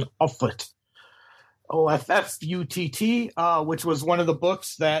Jason Offutt, Offutt, which was one of the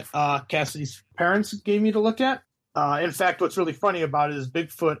books that Cassidy's parents gave me to look at. In fact, what's really funny about it is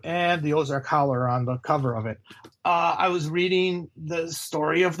Bigfoot and the Ozark Howler on the cover of it. I was reading the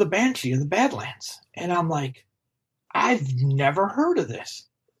story of the Banshee of the Badlands, and I'm like, I've never heard of this.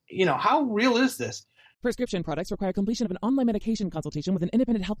 How real is this? Prescription products require completion of an online medication consultation with an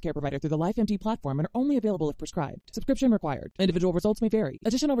independent healthcare provider through the LifeMD platform and are only available if prescribed. Subscription required. Individual results may vary.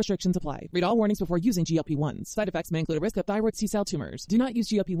 Additional restrictions apply. Read all warnings before using GLP-1s. Side effects may include a risk of thyroid C-cell tumors. Do not use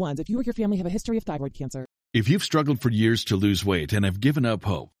GLP-1s if you or your family have a history of thyroid cancer. If you've struggled for years to lose weight and have given up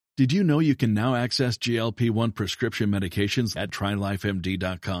hope, did you know you can now access GLP-1 prescription medications at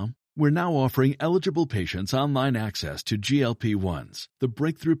TryLifeMD.com? We're now offering eligible patients online access to GLP-1s, the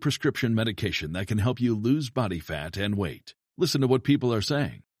breakthrough prescription medication that can help you lose body fat and weight. Listen to what people are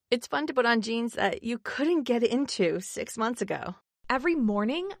saying. It's fun to put on jeans that you couldn't get into 6 months ago. Every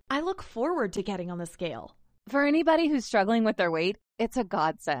morning, I look forward to getting on the scale. For anybody who's struggling with their weight, it's a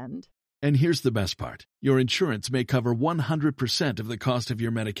godsend. And here's the best part. Your insurance may cover 100% of the cost of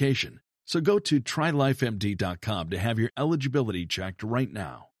your medication. So go to TryLifeMD.com to have your eligibility checked right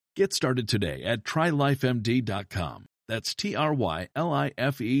now. Get started today at TryLifeMD.com. That's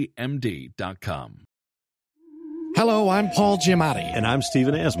TryLifeMD.com. Hello, I'm Paul Giamatti. And I'm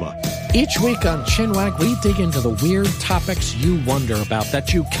Stephen Asma. Each week on Chinwag, we dig into the weird topics you wonder about,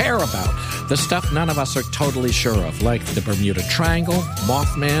 that you care about. The stuff none of us are totally sure of, like the Bermuda Triangle,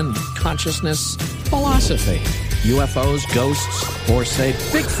 Mothman, consciousness, philosophy, UFOs, ghosts, or, say,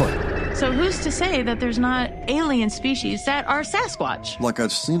 Bigfoot. So who's to say that there's not alien species that are Sasquatch? Like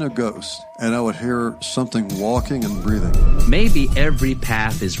I'd seen a ghost, and I would hear something walking and breathing. Maybe every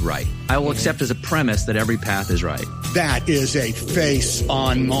path is right. I will accept as a premise that every path is right. That is a face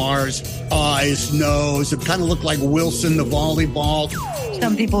on Mars, eyes, nose. It kind of looked like Wilson the volleyball.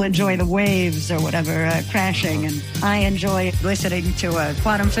 Some people enjoy the waves or whatever crashing, and I enjoy listening to a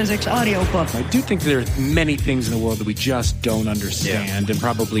quantum physics audiobook. I do think there are many things in the world that we just don't understand and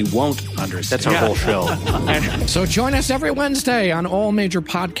probably won't understand. That's our whole show. So join us every Wednesday on all major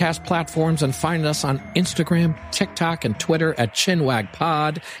podcast platforms and find us on Instagram, TikTok, and Twitter at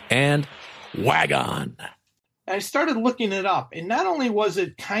ChinwagPod and Wagon. I started looking it up, and not only was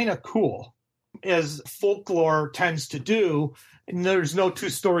it kind of cool, as folklore tends to do, and there's no two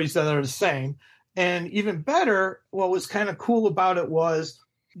stories that are the same. And even better, what was kind of cool about it was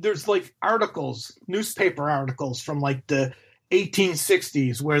there's like articles, newspaper articles from like the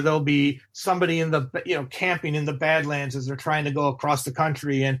 1860s where there'll be somebody in the, camping in the Badlands as they're trying to go across the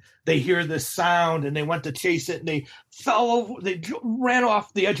country, and they hear this sound and they went to chase it and they fell over, they ran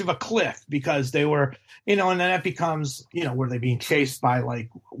off the edge of a cliff because they were, and then that becomes, were they being chased by like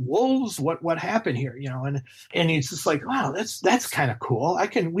wolves? What happened here? And it's just like, wow, that's kind of cool.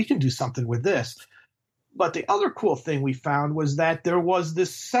 We can do something with this. But the other cool thing we found was that there was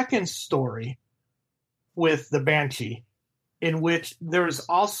this second story with the Banshee, in which there's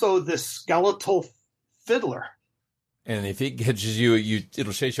also this skeletal fiddler. And if it catches you,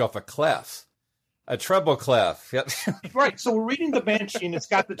 it'll chase you off a clef. A treble clef. Yep. Right. So we're reading the Banshee, and it's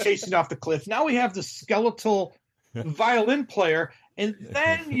got the chasing off the cliff. Now we have the skeletal violin player, and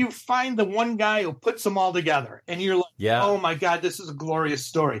then you find the one guy who puts them all together. And you're like, oh, my God, this is a glorious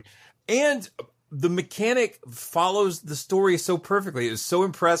story. And the mechanic follows the story so perfectly. It was so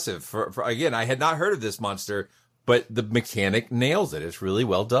impressive. For again, I had not heard of this monster, but the mechanic nails it. It's really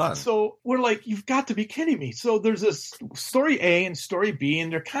well done. So we're like, you've got to be kidding me. So there's this story A and story B,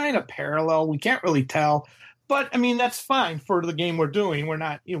 and they're kind of parallel. We can't really tell, but I mean, that's fine for the game we're doing. We're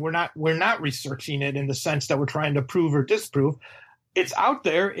not researching it in the sense that we're trying to prove or disprove. It's out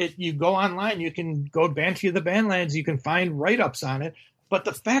there. You go online, you can go Banshee of the Badlands, you can find write-ups on it. But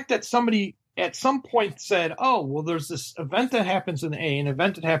the fact that somebody at some point said, oh, well, there's this event that happens in A, an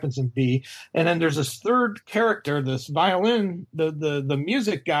event that happens in B, and then there's this third character, this violin, the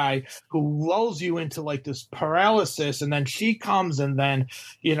music guy, who lulls you into like this paralysis, and then she comes and then,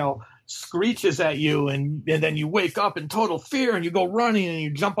 screeches at you, and then you wake up in total fear, and you go running, and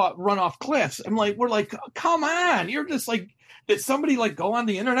you run off cliffs. We're like, come on, you're just like, did somebody like go on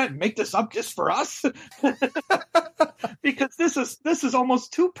the internet and make this up just for us? Because this is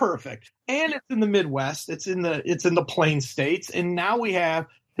almost too perfect. And it's in the Midwest. It's in the Plain States. And now we have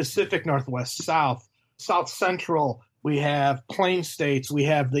Pacific Northwest, South Central. We have Plain States. We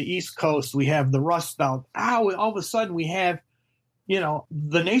have the East Coast. We have the Rust Belt. All of a sudden we have,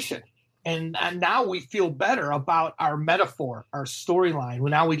 the nation. And now we feel better about our metaphor, our storyline. Well,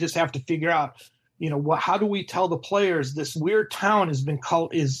 now we just have to figure out, how do we tell the players this weird town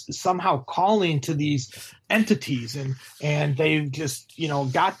is somehow calling to these entities, and they've just,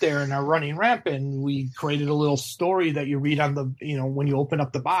 got there and are running rampant. We created a little story that you read on the, when you open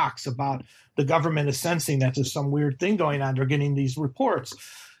up the box about the government is sensing that there's some weird thing going on. They're getting these reports.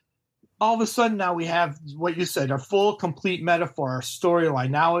 All of a sudden now we have what you said, a full, complete metaphor, a storyline.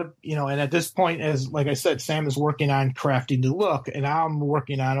 Now, and at this point, like I said, Sam is working on crafting the look, and I'm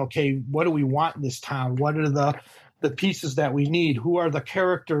working on, okay, what do we want in this town? What are the pieces that we need? Who are the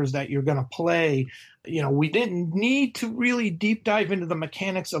characters that you're going to play? We didn't need to really deep dive into the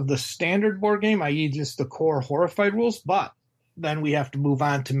mechanics of the standard board game, i.e. just the core Horrified rules, but then we have to move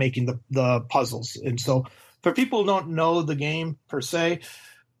on to making the puzzles. And so for people who don't know the game per se,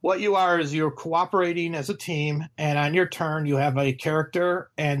 what you are is you're cooperating as a team, and on your turn, you have a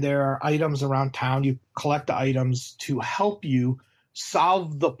character, and there are items around town. You collect the items to help you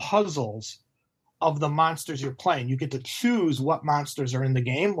solve the puzzles of the monsters you're playing. You get to choose what monsters are in the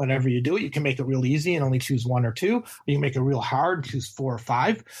game whenever you do it. You can make it real easy and only choose 1 or 2. Or you can make it real hard and choose 4 or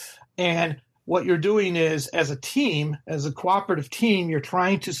 5. And what you're doing is, as a team, as a cooperative team, you're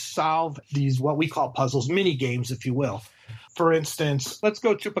trying to solve these, what we call puzzles, mini games, if you will. For instance, let's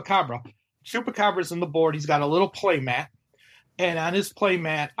go Chupacabra. Chupacabra's on the board. He's got a little play mat. And on his play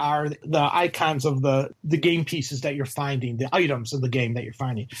mat are the icons of the game pieces that you're finding, the items of the game that you're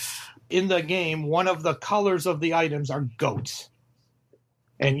finding. In the game, one of the colors of the items are goats.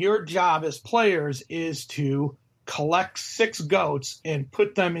 And your job as players is to collect 6 goats and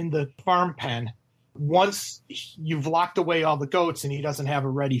put them in the farm pen. Once you've locked away all the goats and he doesn't have a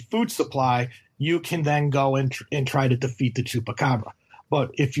ready food supply, you can then go and try to defeat the Chupacabra.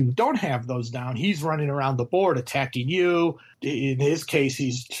 But if you don't have those down, he's running around the board attacking you. In his case,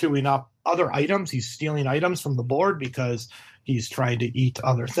 he's chewing up other items. He's stealing items from the board because he's trying to eat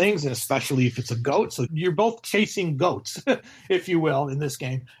other things, and especially if it's a goat. So you're both chasing goats, if you will, in this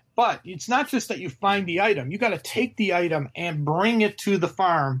game. But it's not just that you find the item. You got to take the item and bring it to the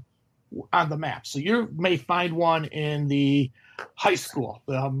farm on the map. So you may find one in the high school.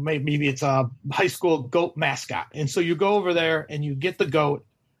 Maybe it's a high school goat mascot. And so you go over there and you get the goat,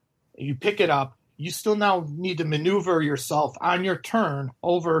 you pick it up. You still now need to maneuver yourself on your turn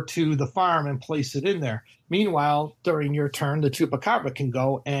over to the farm and place it in there. Meanwhile, during your turn, the Chupacabra can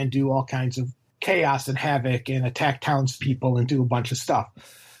go and do all kinds of chaos and havoc and attack townspeople and do a bunch of stuff.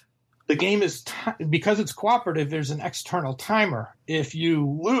 The game is, because it's cooperative, there's an external timer. If you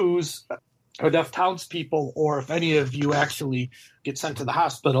lose enough townspeople, or if any of you actually get sent to the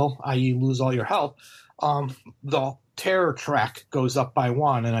hospital, i.e. lose all your health, the terror track goes up by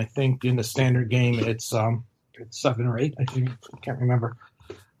 1. And I think in the standard game, it's 7 or 8. I think, I can't remember.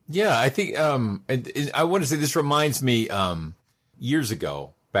 Yeah, I think, and I want to say this reminds me, years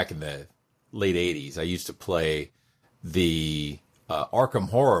ago, back in the late 80s, I used to play the Arkham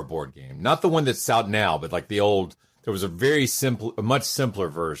Horror board game. Not the one that's out now, but like the old, there was a much simpler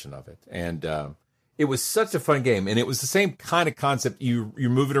version of it. And it was such a fun game. And it was the same kind of concept. You're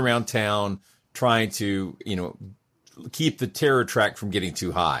moving around town, trying to, keep the terror track from getting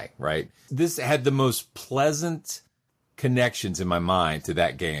too high, right? This had the most pleasant connections in my mind to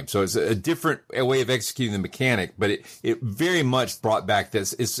that game. So it's a different way of executing the mechanic, but it very much brought back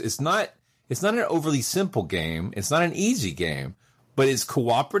this. It's not an overly simple game. It's not an easy game, but it's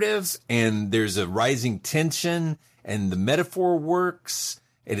cooperative, and there's a rising tension, and the metaphor works,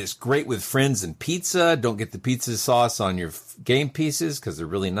 and it's great with friends and pizza. Don't get the pizza sauce on your game pieces because they're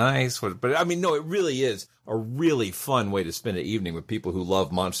really nice. But I mean, no, it really is a really fun way to spend an evening with people who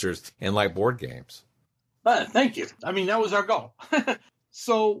love monsters and like board games. Thank you. I mean, that was our goal.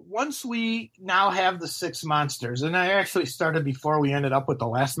 So once we now have the 6 monsters, and I actually started before we ended up with the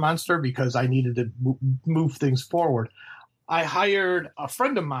last monster because I needed to move things forward. I hired a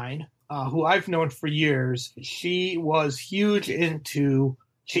friend of mine who I've known for years. She is huge,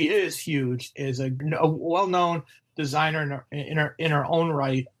 is a well-known designer in her own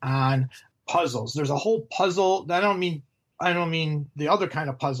right on puzzles. There's a whole puzzle. I don't mean the other kind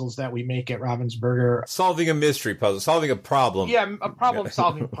of puzzles that we make at Ravensburger. Solving a mystery puzzle, solving a problem. Yeah, a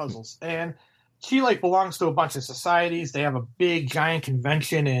problem-solving puzzles. And she belongs to a bunch of societies. They have a big, giant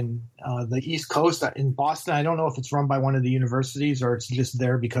convention in the East Coast in Boston. I don't know if it's run by one of the universities or it's just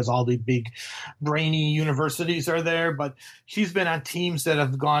there because all the big, brainy universities are there. But she's been on teams that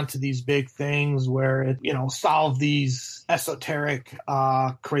have gone to these big things where it, solve these esoteric,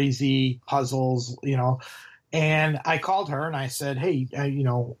 crazy puzzles, And I called her and I said, hey,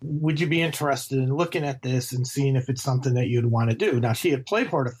 would you be interested in looking at this and seeing if it's something that you'd want to do? Now, she had played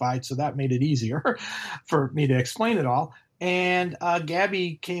Horrified, so that made it easier for me to explain it all. And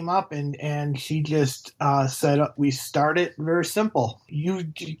Gabby came up and she just said, we start it very simple. You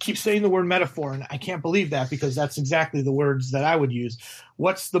keep saying the word metaphor, and I can't believe that because that's exactly the words that I would use.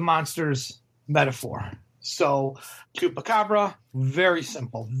 What's the monster's metaphor? So Chupacabra, very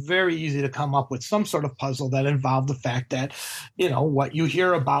simple, very easy to come up with some sort of puzzle that involved the fact that, what you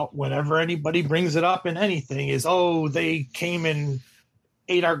hear about whenever anybody brings it up in anything is, oh, they came and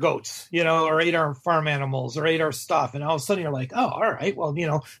ate our goats, or ate our farm animals or ate our stuff. And all of a sudden you're like, oh, all right, well,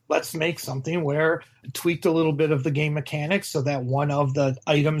 let's make something where tweaked a little bit of the game mechanics so that one of the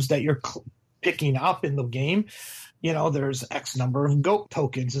items that you're picking up in the game, there's X number of goat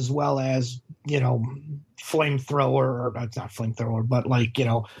tokens as well as, flamethrower, or it's not flamethrower, but like,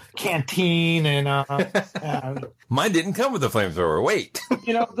 canteen and mine didn't come with a flamethrower. Wait,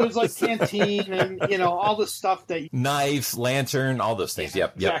 there's like canteen and, all the stuff that knives, lantern, all those things.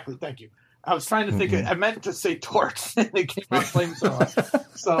 Yep. Exactly. Thank you. I was trying to think I meant to say torch and it came out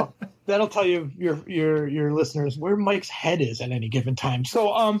flamethrower. So that'll tell you your listeners where Mike's head is at any given time.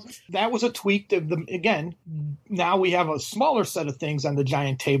 So that was a tweak. Again, now we have a smaller set of things on the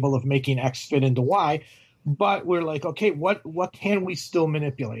giant table of making X fit into Y, but we're like, okay, what can we still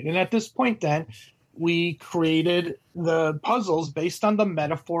manipulate? And at this point then, we created the puzzles based on the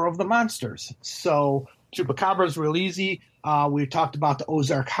metaphor of the monsters. So Chupacabra is real easy. We talked about the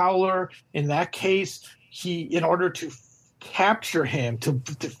Ozark Howler. In that case, in order to capture him, to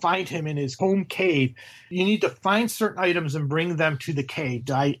find him in his home cave, you need to find certain items and bring them to the cave,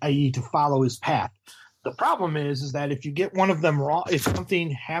 i.e. to follow his path. The problem is that if you get one of them wrong, if something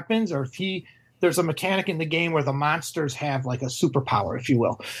happens, or there's a mechanic in the game where the monsters have like a superpower, if you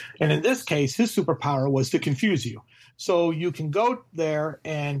will. And in this case, his superpower was to confuse you. So you can go there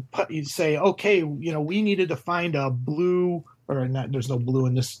and say, okay, we needed to find a blue, or not, there's no blue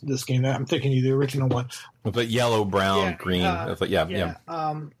in this game. I'm thinking of the original one. But yellow, brown, green.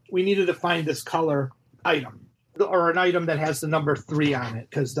 We needed to find this color item, or an item that has the number 3 on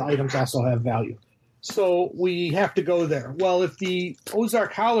it, because the items also have value. So we have to go there. Well, if the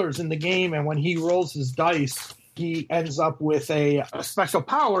Ozark Howler's in the game and when he rolls his dice, he ends up with a special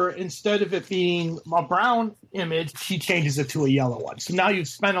power. Instead of it being a brown image, he changes it to a yellow one. So now you've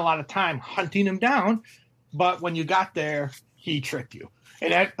spent a lot of time hunting him down, but when you got there, he tricked you.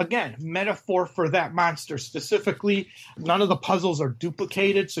 And that, again, metaphor for that monster specifically. None of the puzzles are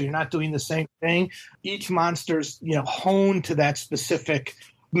duplicated, so you're not doing the same thing. Each monster's, honed to that specific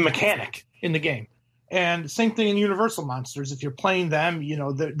mechanic in the game. And same thing in Universal Monsters. If you're playing them,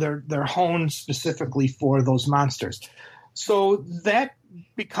 they're honed specifically for those monsters. So that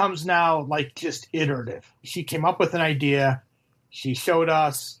becomes now like just iterative. She came up with an idea. She showed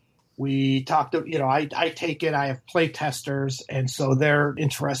us. We talked to, I take it, I have play testers, and so they're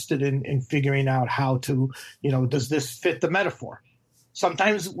interested in figuring out how to, does this fit the metaphor?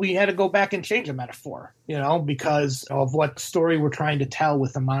 Sometimes we had to go back and change a metaphor, because of what story we're trying to tell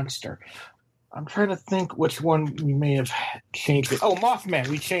with the monster. I'm trying to think which one we may have changed it. Oh, Mothman,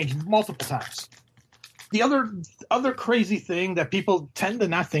 we changed multiple times. The other crazy thing that people tend to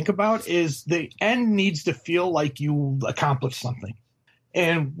not think about is the end needs to feel like you accomplished something.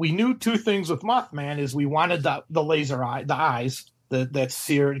 And we knew 2 things with Mothman is we wanted the laser eye, the eyes that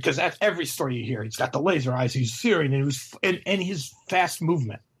seared, because that's every story you hear. He's got the laser eyes, he's searing, and his fast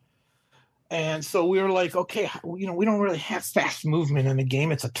movement. And so we were like, okay, we don't really have fast movement in the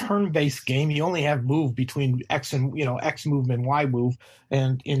game. It's a turn-based game. You only have move between X and, X move and Y move.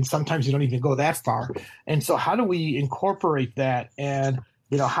 And sometimes you don't even go that far. And so how do we incorporate that? And,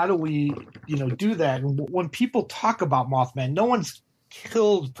 how do we, do that? And when people talk about Mothman, no one's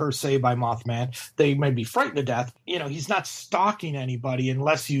killed per se by Mothman. They may be frightened to death. He's not stalking anybody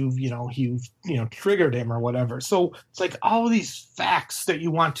unless you've triggered him or whatever. So it's like all of these facts that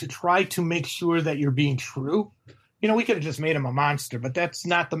you want to try to make sure that you're being true. We could have just made him a monster, but that's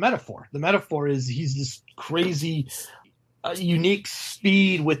not the metaphor. The metaphor is he's this crazy, unique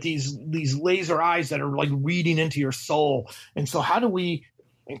speed with these laser eyes that are like reading into your soul. And so how do we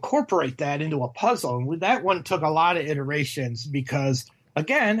incorporate that into a puzzle? And that one took a lot of iterations because,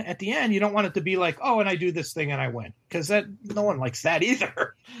 again, at the end, you don't want it to be like, oh, and I do this thing and I win, because that no one likes that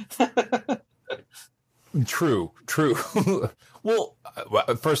either. True. Well,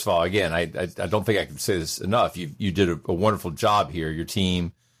 first of all, again, I don't think I can say this enough. You did a wonderful job here. Your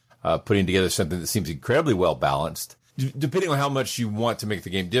team putting together something that seems incredibly well balanced. Depending on how much you want to make the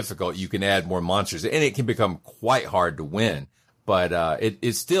game difficult, you can add more monsters, and it can become quite hard to win. But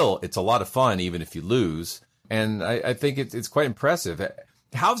it's a lot of fun, even if you lose. And I think it's quite impressive.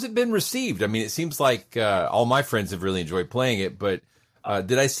 How's it been received? I mean, it seems like all my friends have really enjoyed playing it, but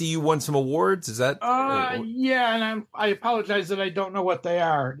Did I see you won some awards? Is that? Yeah, and I apologize that I don't know what they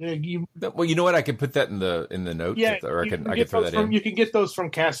are. Well, you know what? I can put that in the notes. Yeah, I can throw that in. You can get those from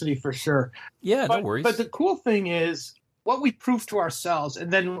Cassidy for sure. Yeah, no worries. But the cool thing is what we prove to ourselves,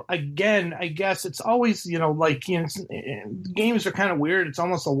 and then again, I guess it's always games are kind of weird. It's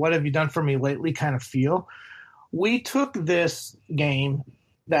almost a "what have you done for me lately" kind of feel. We took this game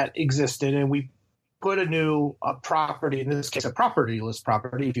that existed and we put a new property, in this case a propertyless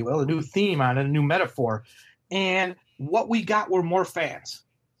property, if you will, a new theme on it, a new metaphor. And what we got were more fans.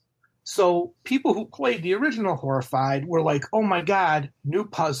 So people who played the original Horrified were like, oh my God, new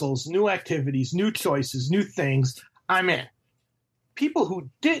puzzles, new activities, new choices, new things. I'm in. People who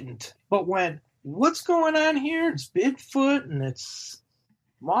didn't, but went, what's going on here? It's Bigfoot and it's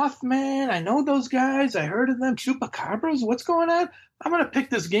Mothman. I know those guys. I heard of them. Chupacabras. What's going on? I'm going to pick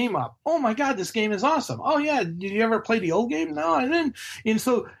this game up. Oh my God, this game is awesome. Oh yeah. Did you ever play the old game? No, I didn't. And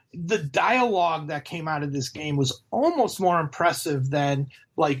so the dialogue that came out of this game was almost more impressive than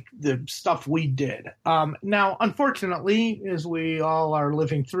like the stuff we did. Now, unfortunately, as we all are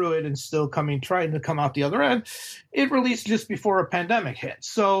living through it and still trying to come out the other end, it released just before a pandemic hit.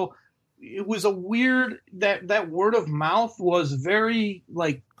 So it was a weird that word of mouth was very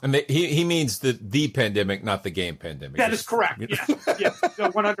like. And he means the pandemic, not the game pandemic. That is correct. Yes,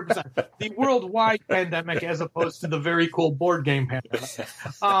 100%. The worldwide pandemic, as opposed to the very cool board game pandemic.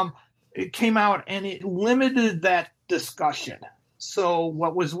 It came out and it limited that discussion. So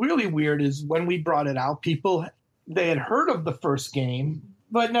what was really weird is when we brought it out, they had heard of the first game,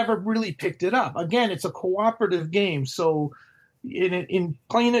 but never really picked it up. Again, it's a cooperative game, so. In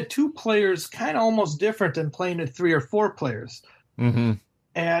playing it 2 players, kind of almost different than playing it 3 or 4 players. Mm-hmm.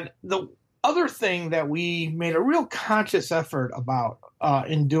 And the other thing that we made a real conscious effort about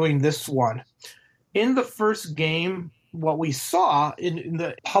in doing this one, in the first game, what we saw in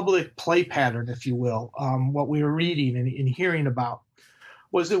the public play pattern, if you will, what we were reading and hearing about,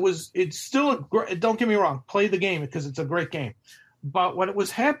 it's still don't get me wrong, play the game because it's a great game. But what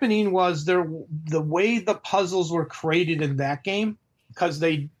was happening was the way the puzzles were created in that game, because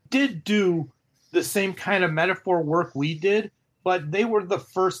they did do the same kind of metaphor work we did, but they were the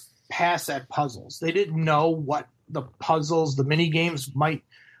first pass at puzzles. They didn't know what the puzzles, the mini games might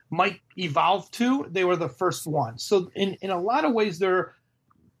evolve to. They were the first ones. So in a lot of ways, they're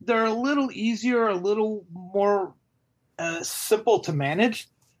a little easier, a little more simple to manage.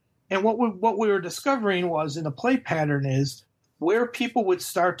 And what we were discovering was in the play pattern is where people would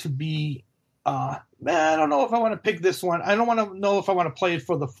start to be, I don't know if I want to pick this one. I don't want to know if I want to play it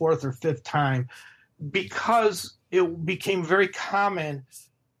for the 4th or 5th time, because it became very common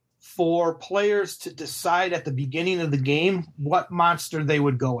for players to decide at the beginning of the game what monster they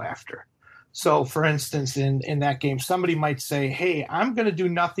would go after. So, for instance, in that game, somebody might say, hey, I'm going to do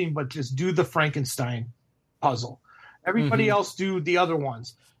nothing but just do the Frankenstein puzzle. Everybody else do the other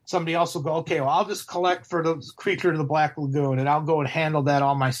ones. Somebody else will go, okay, well, I'll just collect for the creature of the Black Lagoon, and I'll go and handle that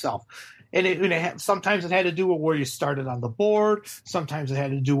all myself. And sometimes it had to do with where you started on the board. Sometimes it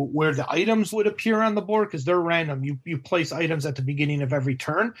had to do with where the items would appear on the board, because they're random. You place items at the beginning of every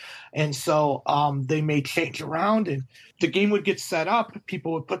turn. And so they may change around, and the game would get set up.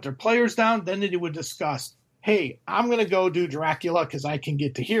 People would put their players down. Then they would discuss, hey, I'm going to go do Dracula because I can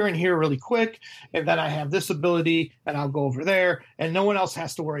get to here and here really quick. And then I have this ability and I'll go over there, and no one else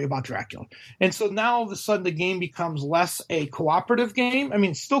has to worry about Dracula. And so now all of a sudden the game becomes less a cooperative game. I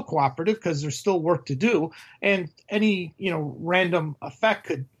mean, still cooperative because there's still work to do. And any, random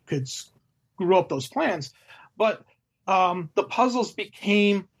effect could screw up those plans. But the puzzles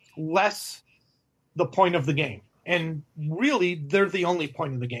became less the point of the game. And really, they're the only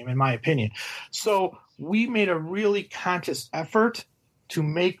point of the game, in my opinion. So we made a really conscious effort to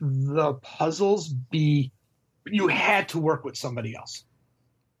make the puzzles be, you had to work with somebody else.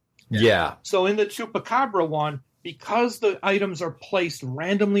 Yeah. So in the Chupacabra one, because the items are placed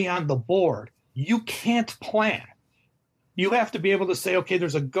randomly on the board, you can't plan. You have to be able to say, okay,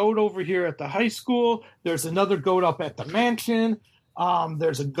 there's a goat over here at the high school. There's another goat up at the mansion.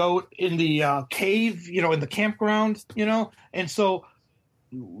 There's a goat in the cave, in the campground, and so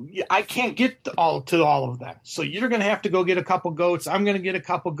I can't get to all of them. So you're going to have to go get a couple goats. I'm going to get a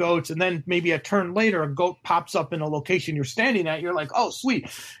couple goats. And then maybe a turn later, a goat pops up in a location you're standing at. You're like, oh, sweet.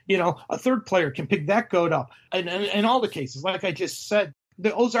 A third player can pick that goat up. And in all the cases, like I just said,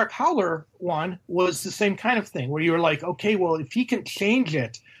 the Ozark Howler one was the same kind of thing where you were like, okay, well, if he can change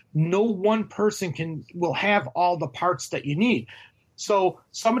it, no one person will have all the parts that you need. So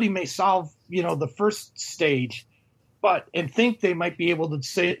somebody may solve, the first stage and think they might be able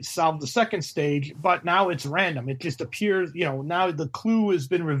to solve the second stage, but now it's random. It just appears, now the clue has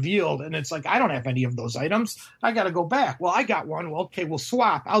been revealed, and it's like, I don't have any of those items. I got to go back. Well, I got one. Well, okay, we'll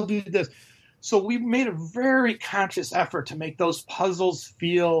swap. I'll do this. So we've made a very conscious effort to make those puzzles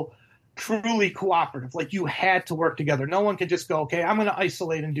feel truly cooperative, like you had to work together. No one can just go, okay, I'm going to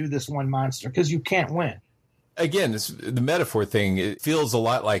isolate and do this one monster, because you can't win. Again, the metaphor thing, it feels a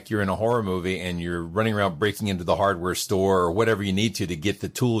lot like you're in a horror movie and you're running around breaking into the hardware store or whatever you need to get the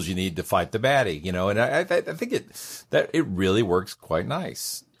tools you need to fight the baddie, and I think it really works quite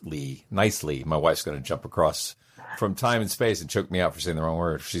nicely. My wife's going to jump across from time and space and choke me out for saying the wrong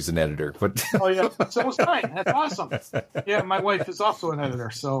word. She's an editor. But oh, yeah, so was mine. That's awesome. Yeah, my wife is also an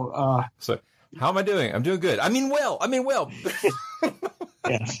editor. So how am I doing? I'm doing good. I mean well.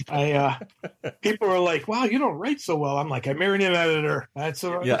 Yes, people are like, "Wow, you don't write so well." I'm like, I married an editor. That's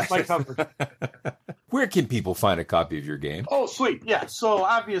my cover. Where can people find a copy of your game? Oh, sweet, yeah. So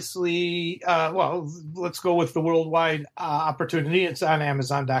obviously, let's go with the worldwide opportunity. It's on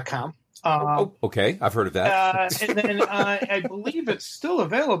Amazon.com. Okay, I've heard of that. And then I believe it's still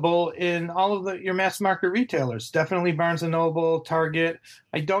available in all of your mass market retailers. Definitely Barnes & Noble, Target.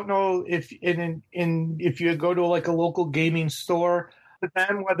 I don't know if you go to like a local gaming store, but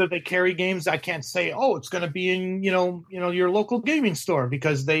then whether they carry games, I can't say, it's going to be in your local gaming store,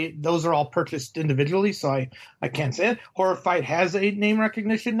 because those are all purchased individually. So I can't say it. Horrified has a name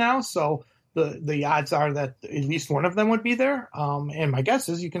recognition now, so the odds are that at least one of them would be there. And my guess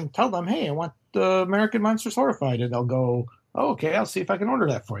is you can tell them, hey, I want the American Monsters Horrified, and they'll go, okay, I'll see if I can order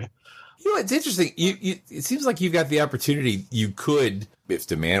that for you. It's interesting. It seems like you've got the opportunity. You could, if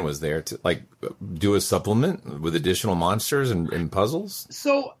demand was there, to like do a supplement with additional monsters and puzzles.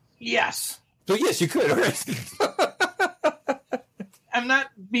 So yes, you could. I'm not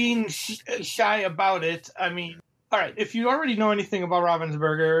being shy about it. I mean, all right, if you already know anything about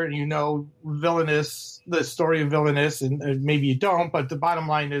Ravensburger and you know the story of Villainous, and maybe you don't, but the bottom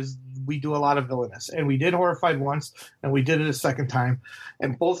line is we do a lot of Villainous. And we did Horrified once, and we did it a second time,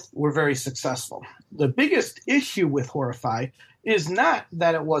 and both were very successful. The biggest issue with Horrified is not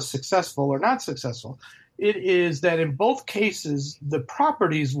that it was successful or not successful. It is that in both cases, the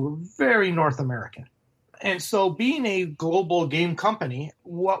properties were very North American. And so being a global game company,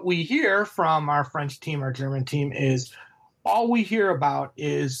 what we hear from our French team, our German team, is all we hear about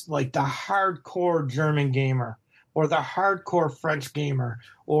is like the hardcore German gamer or the hardcore French gamer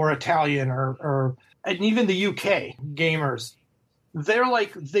or Italian or and even the UK gamers. They're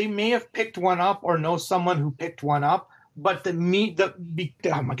like, they may have picked one up or know someone who picked one up, but oh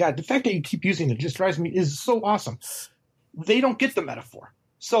my God, the fact that you keep using it just drives me, is so awesome. They don't get the metaphor.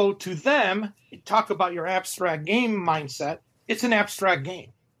 So to them, talk about your abstract game mindset. It's an abstract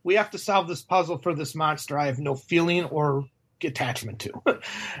game. We have to solve this puzzle for this monster I have no feeling or attachment to.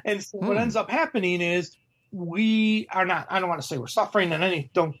 And so what ends up happening is we are not, I don't want to say we're suffering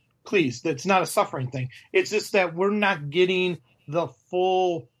please, it's not a suffering thing. It's just that we're not getting the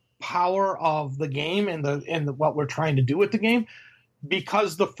full power of the game and what we're trying to do with the game,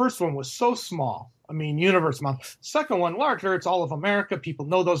 because the first one was so small. I mean, universe monster. Second one, larger. It's all of America. People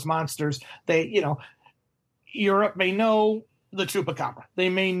know those monsters. Europe may know the Chupacabra. They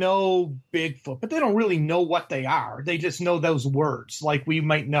may know Bigfoot, but they don't really know what they are. They just know those words. Like we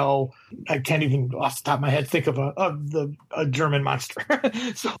might know, I can't even off the top of my head think of a German monster.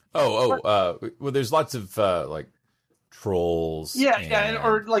 Well, there's lots of like trolls.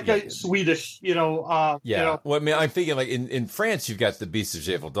 Or like a Swedish, Well, I mean, I'm thinking like in France, you've got the Beast of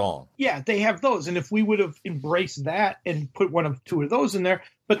Gévaudan. Yeah, they have those, and if we would have embraced that and put two of those in there,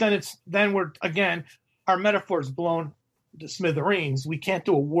 but then we're again, our metaphor's blown to smithereens. We can't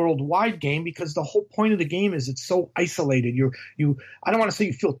do a worldwide game because the whole point of the game is it's so isolated. I don't want to say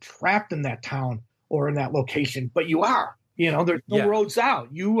you feel trapped in that town or in that location, but you are. There's no roads out.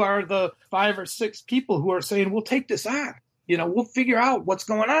 You are the 5 or 6 people who are saying, we'll take this on. We'll figure out what's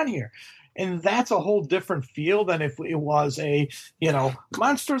going on here. And that's a whole different feel than if it was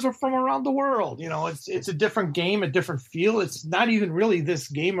monsters are from around the world. It's a different game, a different feel. It's not even really this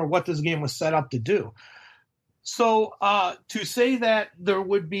game or what this game was set up to do. So to say that there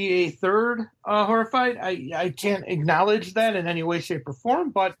would be a third Horrified, I can't acknowledge that in any way, shape, or form,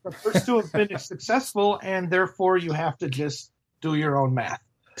 but the first two have been successful, and therefore you have to just do your own math.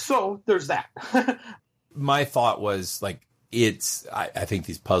 So there's that. My thought was like, I think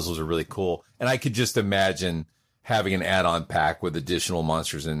these puzzles are really cool, and I could just imagine having an add-on pack with additional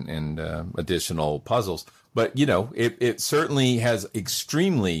monsters and additional puzzles. But, it certainly has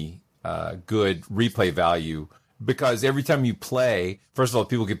extremely good replay value because every time you play, first of all,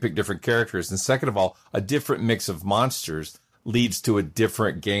 people can pick different characters, and second of all, a different mix of monsters leads to a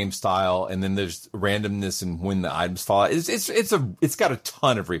different game style, and then there's randomness in when the items fall out. It's got a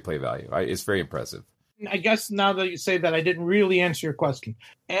ton of replay value. It's very impressive. I guess now that you say that, I didn't really answer your question.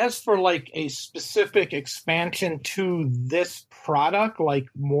 As for like a specific expansion to this product, like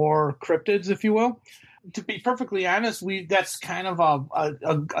more cryptids, if you will, to be perfectly honest, that's kind of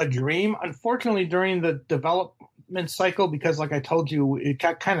a dream. Unfortunately, during the development cycle, because like I told you, it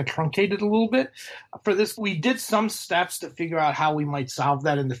got kind of truncated a little bit. For this, we did some steps to figure out how we might solve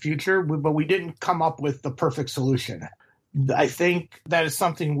that in the future, but we didn't come up with the perfect solution. I think that is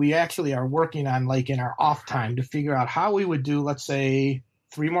something we actually are working on, like in our off time, to figure out how we would do, let's say,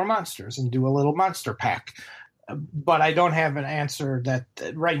 3 more monsters and do a little monster pack. But I don't have an answer that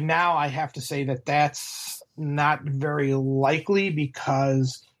right now. I have to say that that's not very likely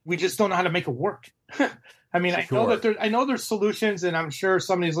because we just don't know how to make it work. I mean, sure. I know there's solutions, and I'm sure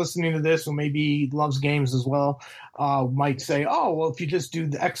somebody's listening to this who maybe loves games as well might say, "Oh, well, if you just do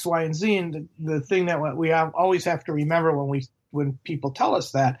the X, Y, and Z." And the thing that we always have to remember when people tell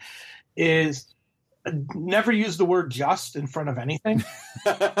us that is never use the word "just" in front of anything.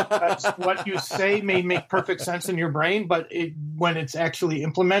 That's what you say may make perfect sense in your brain, but when it's actually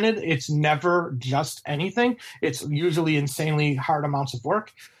implemented, it's never just anything. It's usually insanely hard amounts of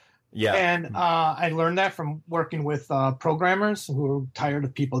work. Yeah, and I learned that from working with programmers who are tired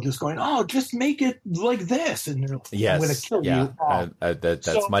of people just going, "Oh, just make it like this," and they're yes, going to kill you.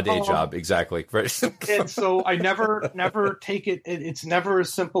 That's my day job, exactly. And so I never take it. It's never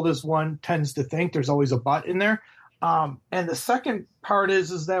as simple as one tends to think. There's always a but in there. And the second part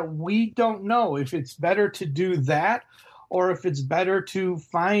is that we don't know if it's better to do that or if it's better to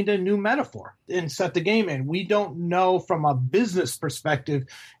find a new metaphor and set the game in. We don't know from a business perspective,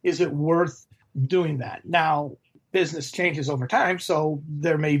 is it worth doing that? Now, business changes over time, so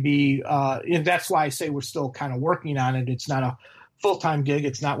there may be, and that's why I say we're still kind of working on it. It's not a full-time gig.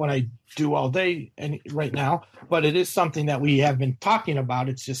 It's not what I do all day right now, but it is something that we have been talking about.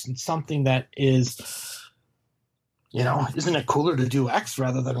 It's just something that is, isn't it cooler to do X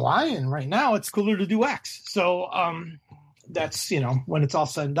rather than Y? And right now it's cooler to do X. So, that's, when it's all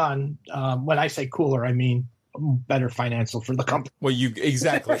said and done, when I say cooler, I mean better financial for the company. Well,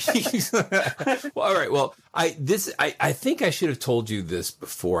 exactly. Well, all right. Well, I think I should have told you this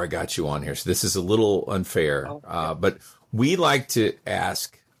before I got you on here. So this is a little unfair, but we like to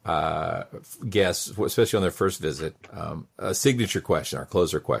ask guests, especially on their first visit, a signature question, our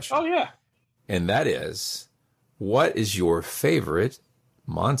closer question. Oh, yeah. And that is, what is your favorite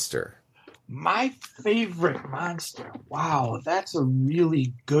monster? My favorite monster. Wow, that's a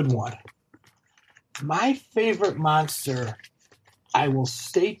really good one. My favorite monster, I will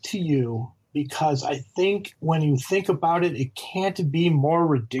state to you, because I think when you think about it, it can't be more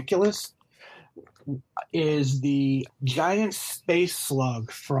ridiculous, is the giant space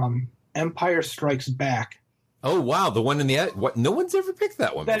slug from Empire Strikes Back. Oh, wow. The one in the... What? No one's ever picked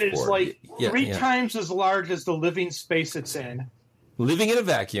that one that before. Is like three times as large as the living space it's in. Living in a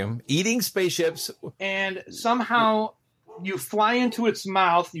vacuum, eating spaceships. And somehow you fly into its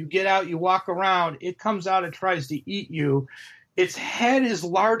mouth, you get out, you walk around, it comes out and tries to eat you. Its head is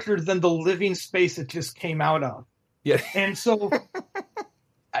larger than the living space it just came out of. Yeah. And so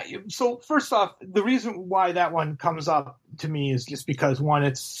first off, the reason why that one comes up to me is just because, one,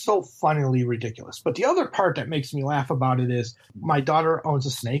 it's so funnily ridiculous. But the other part that makes me laugh about it is my daughter owns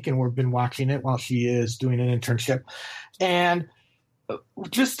a snake, and we've been watching it while she is doing an internship. And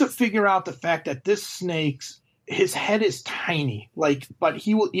just to figure out the fact that this snake's, his head is tiny, but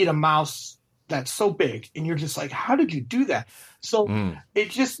he will eat a mouse that's so big. And you're just like, how did you do that? So it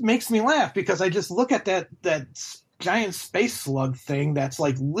just makes me laugh, because I just look at that giant space slug thing that's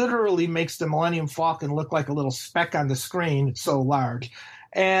like literally makes the Millennium Falcon look like a little speck on the screen. It's so large.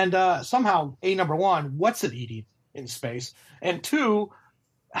 And somehow, number one, what's it eating in space? And two,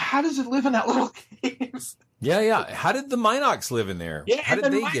 how does it live in that little cave? Yeah. How did the Minox live in there? Yeah, how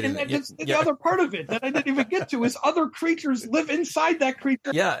did they get in there? The other part of it that I didn't even get to is other creatures live inside that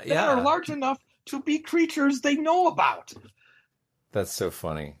creature that are large enough to be creatures they know about. That's so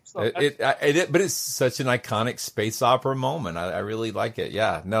funny. But it's such an iconic space opera moment. I really like it.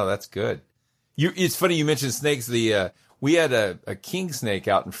 Yeah, no, that's good. It's funny you mentioned snakes. We had a king snake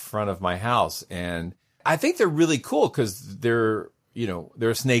out in front of my house, and I think they're really cool because they're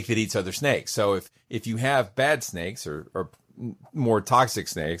a snake that eats other snakes. So if you have bad snakes or more toxic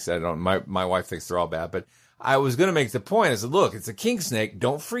snakes, I don't. My wife thinks they're all bad, but I was going to make the point. I said, look, it's a king snake.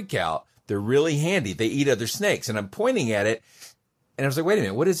 Don't freak out. They're really handy. They eat other snakes, and I'm pointing at it. And I was like, wait a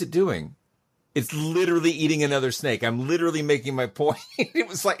minute, what is it doing? It's literally eating another snake. I'm literally making my point. It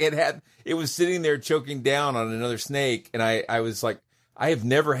was like it was sitting there choking down on another snake. And I was like, I have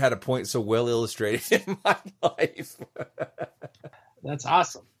never had a point so well illustrated in my life. That's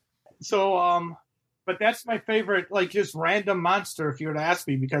awesome. So, but that's my favorite, like, just random monster, if you were to ask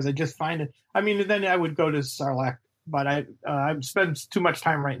me, because I just find it. I mean, then I would go to Sarlacc, but I spend too much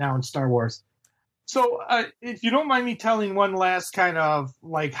time right now in Star Wars. So, if you don't mind me telling one last kind of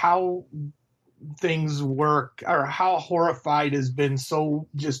like how things work, or how Horrified has been so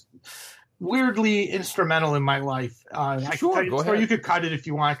just weirdly instrumental in my life. I Sure, can tell you, go or ahead. you could cut it if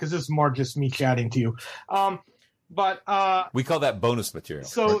you want, because this is more just me chatting to you. But We call that bonus material.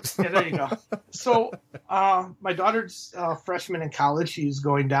 so yeah, there you go. So my daughter's freshman in college. She's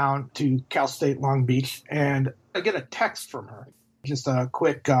going down to Cal State Long Beach, and I get a text from her, just a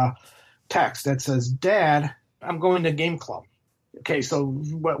quick text that says, "Dad, I'm going to game club." Okay, so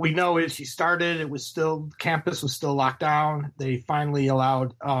what we know is she started. Campus was still locked down. They finally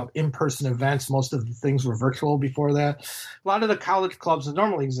allowed in-person events. Most of the things were virtual before that. A lot of the college clubs that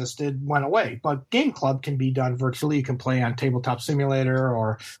normally existed went away, but game club can be done virtually. You can play on Tabletop Simulator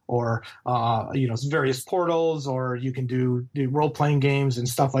or various portals, or you can do role-playing games and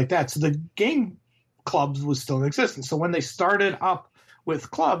stuff like that. So the game clubs was still in existence. So when they started up with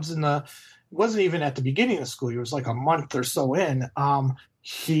clubs wasn't even at the beginning of the school year. It was like a month or so in.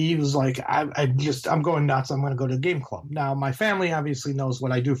 She was like, I'm going nuts. I'm going to go to the game club. Now, my family obviously knows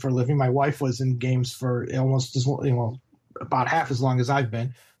what I do for a living. My wife was in games for almost about half as long as I've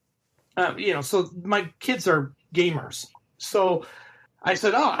been. So my kids are gamers. So I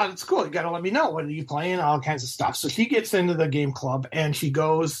said, "Oh, that's cool. You got to let me know. What are you playing?" All kinds of stuff. So she gets into the game club, and she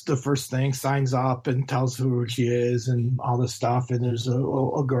goes the first thing, signs up, and tells who she is and all this stuff. And there's a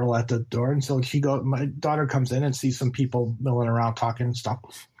girl at the door. And so my daughter comes in and sees some people milling around talking and stuff.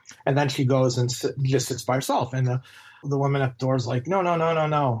 And then she goes and just sits by herself. And the woman at the door is like, no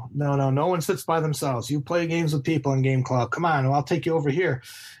one sits by themselves. You play games with people in game club. Come on, I'll take you over here.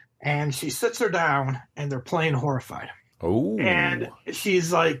 And she sits her down, and they're playing Horrified. Oh. And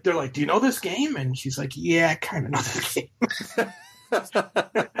she's like, they're like, "Do you know this game?" And she's like, "Yeah, I kind of know this game."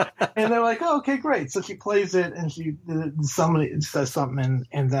 And they're like, "Oh, okay, great." So she plays it, and somebody says something,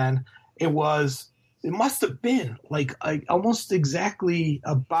 and then it must have been like almost exactly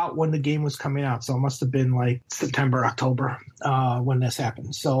about when the game was coming out. So it must have been like September, October when this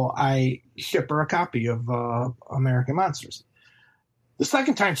happened. So I ship her a copy of American Monsters. The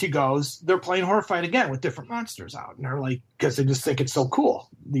second time she goes, they're playing Horrified again with different monsters out. And they're like, because they just think it's so cool.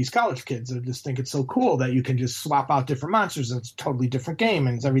 These college kids just think it's so cool that you can just swap out different monsters and it's a totally different game.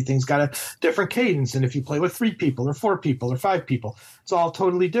 And everything's got a different cadence. And if you play with 3 people or 4 people or 5 people, it's all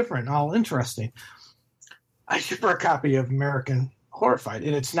totally different, all interesting. I ship her a copy of American Horrified,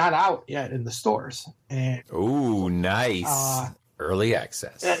 and it's not out yet in the stores. And ooh, nice. Early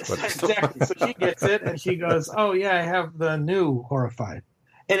access. Exactly. So she gets it, and she goes, "Oh, yeah, I have the new Horrified."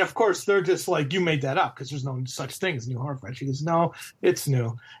 And, of course, they're just like, "You made that up because there's no such thing as new Horrified." She goes, "No, it's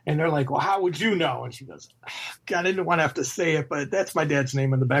new." And they're like, "Well, how would you know?" And she goes, "God, I didn't want to have to say it, but that's my dad's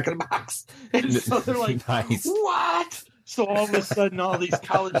name on the back of the box." And so they're like, nice. "What?" So all of a sudden, all these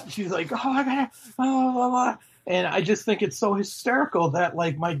college, she's like, "Oh, I gotta, blah, blah, blah." And I just think it's so hysterical that,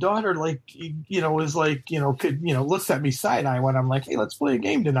 like, my daughter, like, is like, looks at me side eye when I'm like, "Hey, let's play a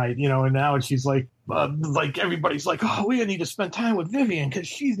game tonight," and now she's like everybody's like, "Oh, we need to spend time with Vivian because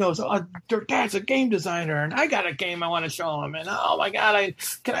she knows her dad's a game designer, and I got a game I want to show him, and oh my God,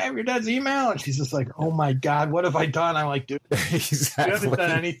 can I have your dad's email?" And she's just like, "Oh my God, what have I done?" I'm like, "Dude, exactly. You haven't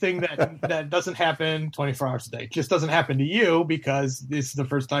done anything that doesn't happen 24 hours a day. It just doesn't happen to you because this is the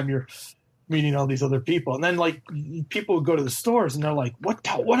first time you're meeting all these other people." And then, like, people would go to the stores and they're like, what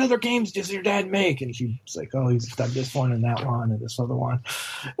other games does your dad make? And she's like, "Oh, he's done this one and that one and this other one."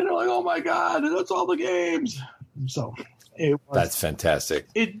 And they're like, "Oh my God, that's all the games." So that's fantastic.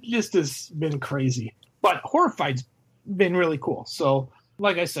 It just has been crazy. But Horrified's been really cool. So,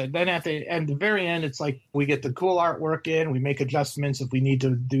 like I said, then at the very end, it's like we get the cool artwork in, we make adjustments. If we need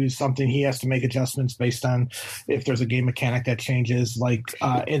to do something, he has to make adjustments based on if there's a game mechanic that changes.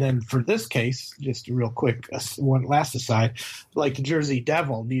 And then for this case, just real quick, one last aside, like the Jersey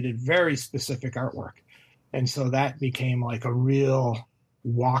Devil needed very specific artwork. And so that became like a real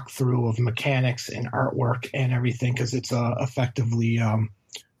walkthrough of mechanics and artwork and everything, because it's effectively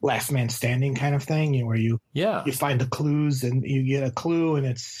last man standing kind of thing, where you find the clues and you get a clue and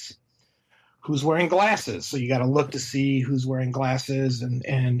it's who's wearing glasses. So you got to look to see who's wearing glasses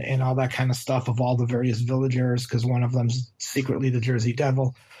and all that kind of stuff of all the various villagers, because one of them's secretly the Jersey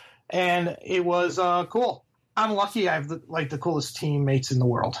Devil. And it was cool. I'm lucky I have the coolest teammates in the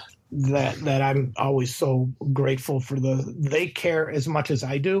world. that I'm always so grateful for. They care as much as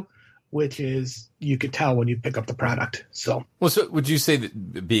I do, which is you could tell when you pick up the product. So would you say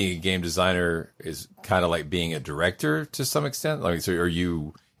that being a game designer is kind of like being a director to some extent? Like, so are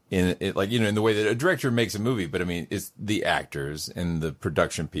you in it, like, in the way that a director makes a movie, but I mean, it's the actors and the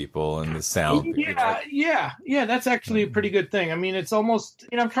production people and the sound. Yeah. That's actually a pretty good thing. I mean, it's almost,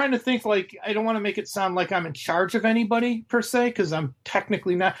 I'm trying to think, like, I don't want to make it sound like I'm in charge of anybody per se, because I'm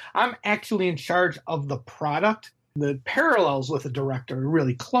technically not. I'm actually in charge of the product. The parallels with a director are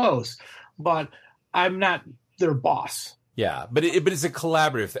really close, but I'm not their boss. Yeah, but it's a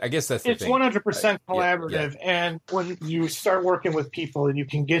collaborative. I guess that's the thing. It's 100% collaborative, and when you start working with people and you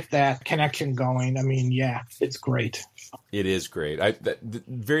can get that connection going, I mean, yeah, it's great. It is great.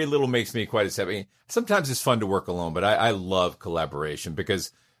 Very little makes me quite as happy. Sometimes it's fun to work alone, but I love collaboration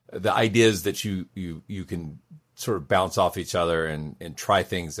because the ideas that you can sort of bounce off each other and try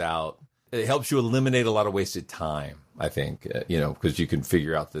things out. It helps you eliminate a lot of wasted time, I think, because you can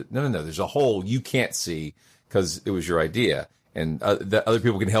figure out that, no, there's a hole you can't see because it was your idea. And that other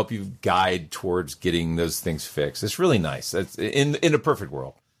people can help you guide towards getting those things fixed. It's really nice. That's in a perfect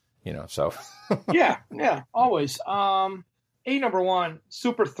world, so. yeah, always. Number one,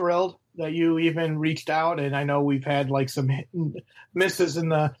 super thrilled that you even reached out. And I know we've had like some misses in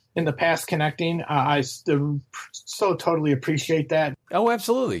the past connecting. I so totally appreciate that. Oh,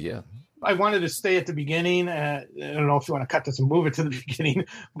 absolutely. Yeah. I wanted to stay at the beginning. I don't know if you want to cut this and move it to the beginning,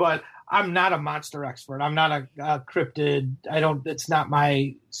 but I'm not a monster expert. I'm not a cryptid. It's not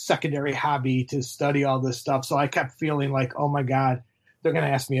my secondary hobby to study all this stuff. So I kept feeling like, oh my God, they're going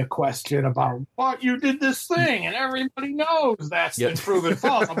to ask me a question about what you did this thing. And everybody knows that's been proven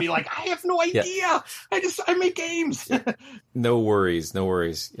false. I'll be like, I have no idea. Yeah. I make games. No worries.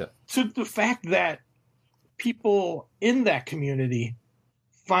 Yeah. So the fact that people in that community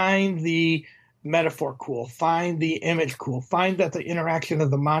find the metaphor cool, find the image cool, find that the interaction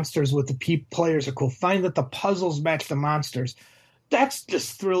of the monsters with the players are cool, find that the puzzles match the monsters. That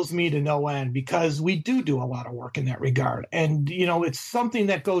just thrills me to no end because we do a lot of work in that regard. And, it's something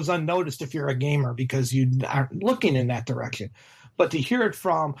that goes unnoticed if you're a gamer because you aren't looking in that direction. But to hear it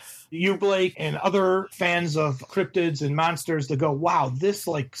from you, Blake, and other fans of cryptids and monsters to go, wow, this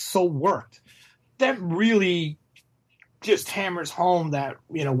so worked. That really just hammers home that,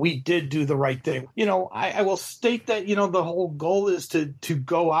 we did do the right thing. I will state that, the whole goal is to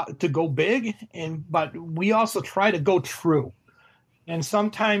go out, to go big, but we also try to go true. And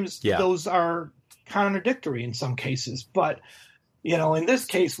sometimes those are contradictory in some cases. But, in this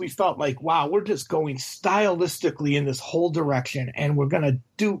case, we felt like, wow, we're just going stylistically in this whole direction. And we're going to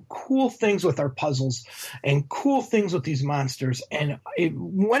do cool things with our puzzles and cool things with these monsters. And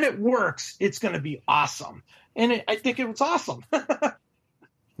when it works, it's going to be awesome. And I think it was awesome.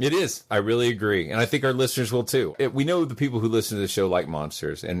 It is. I really agree. And I think our listeners will too. We know the people who listen to the show like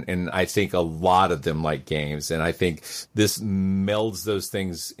monsters. And I think a lot of them like games. And I think this melds those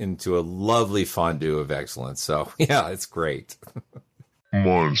things into a lovely fondue of excellence. So, yeah, it's great.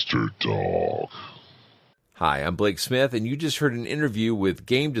 Monster Talk. Hi, I'm Blake Smith, and you just heard an interview with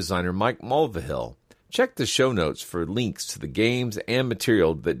game designer Mike Mulvihill. Check the show notes for links to the games and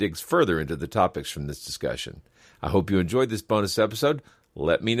material that digs further into the topics from this discussion. I hope you enjoyed this bonus episode.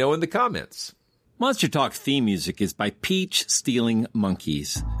 Let me know in the comments. Monster Talk theme music is by Peach Stealing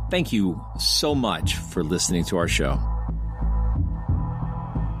Monkeys. Thank you so much for listening to our show.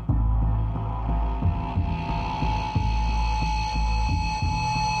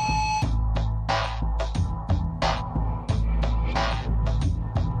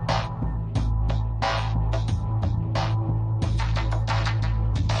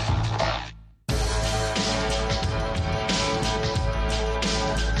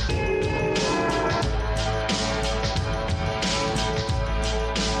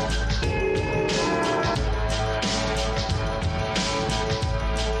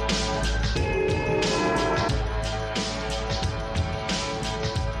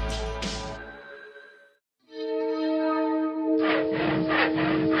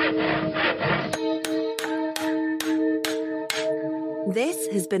 This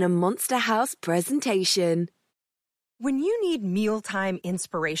has been a Monster House presentation. When you need mealtime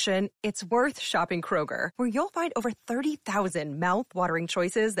inspiration, it's worth shopping Kroger, where you'll find over 30,000 mouth-watering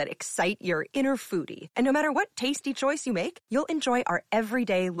choices that excite your inner foodie. And no matter what tasty choice you make, you'll enjoy our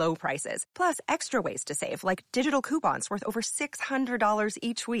everyday low prices, plus extra ways to save, like digital coupons worth over $600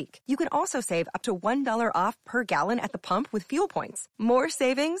 each week. You can also save up to $1 off per gallon at the pump with fuel points. More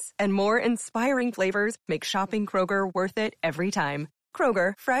savings and more inspiring flavors make shopping Kroger worth it every time.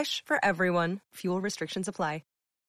 Kroger, fresh for everyone. Fuel restrictions apply.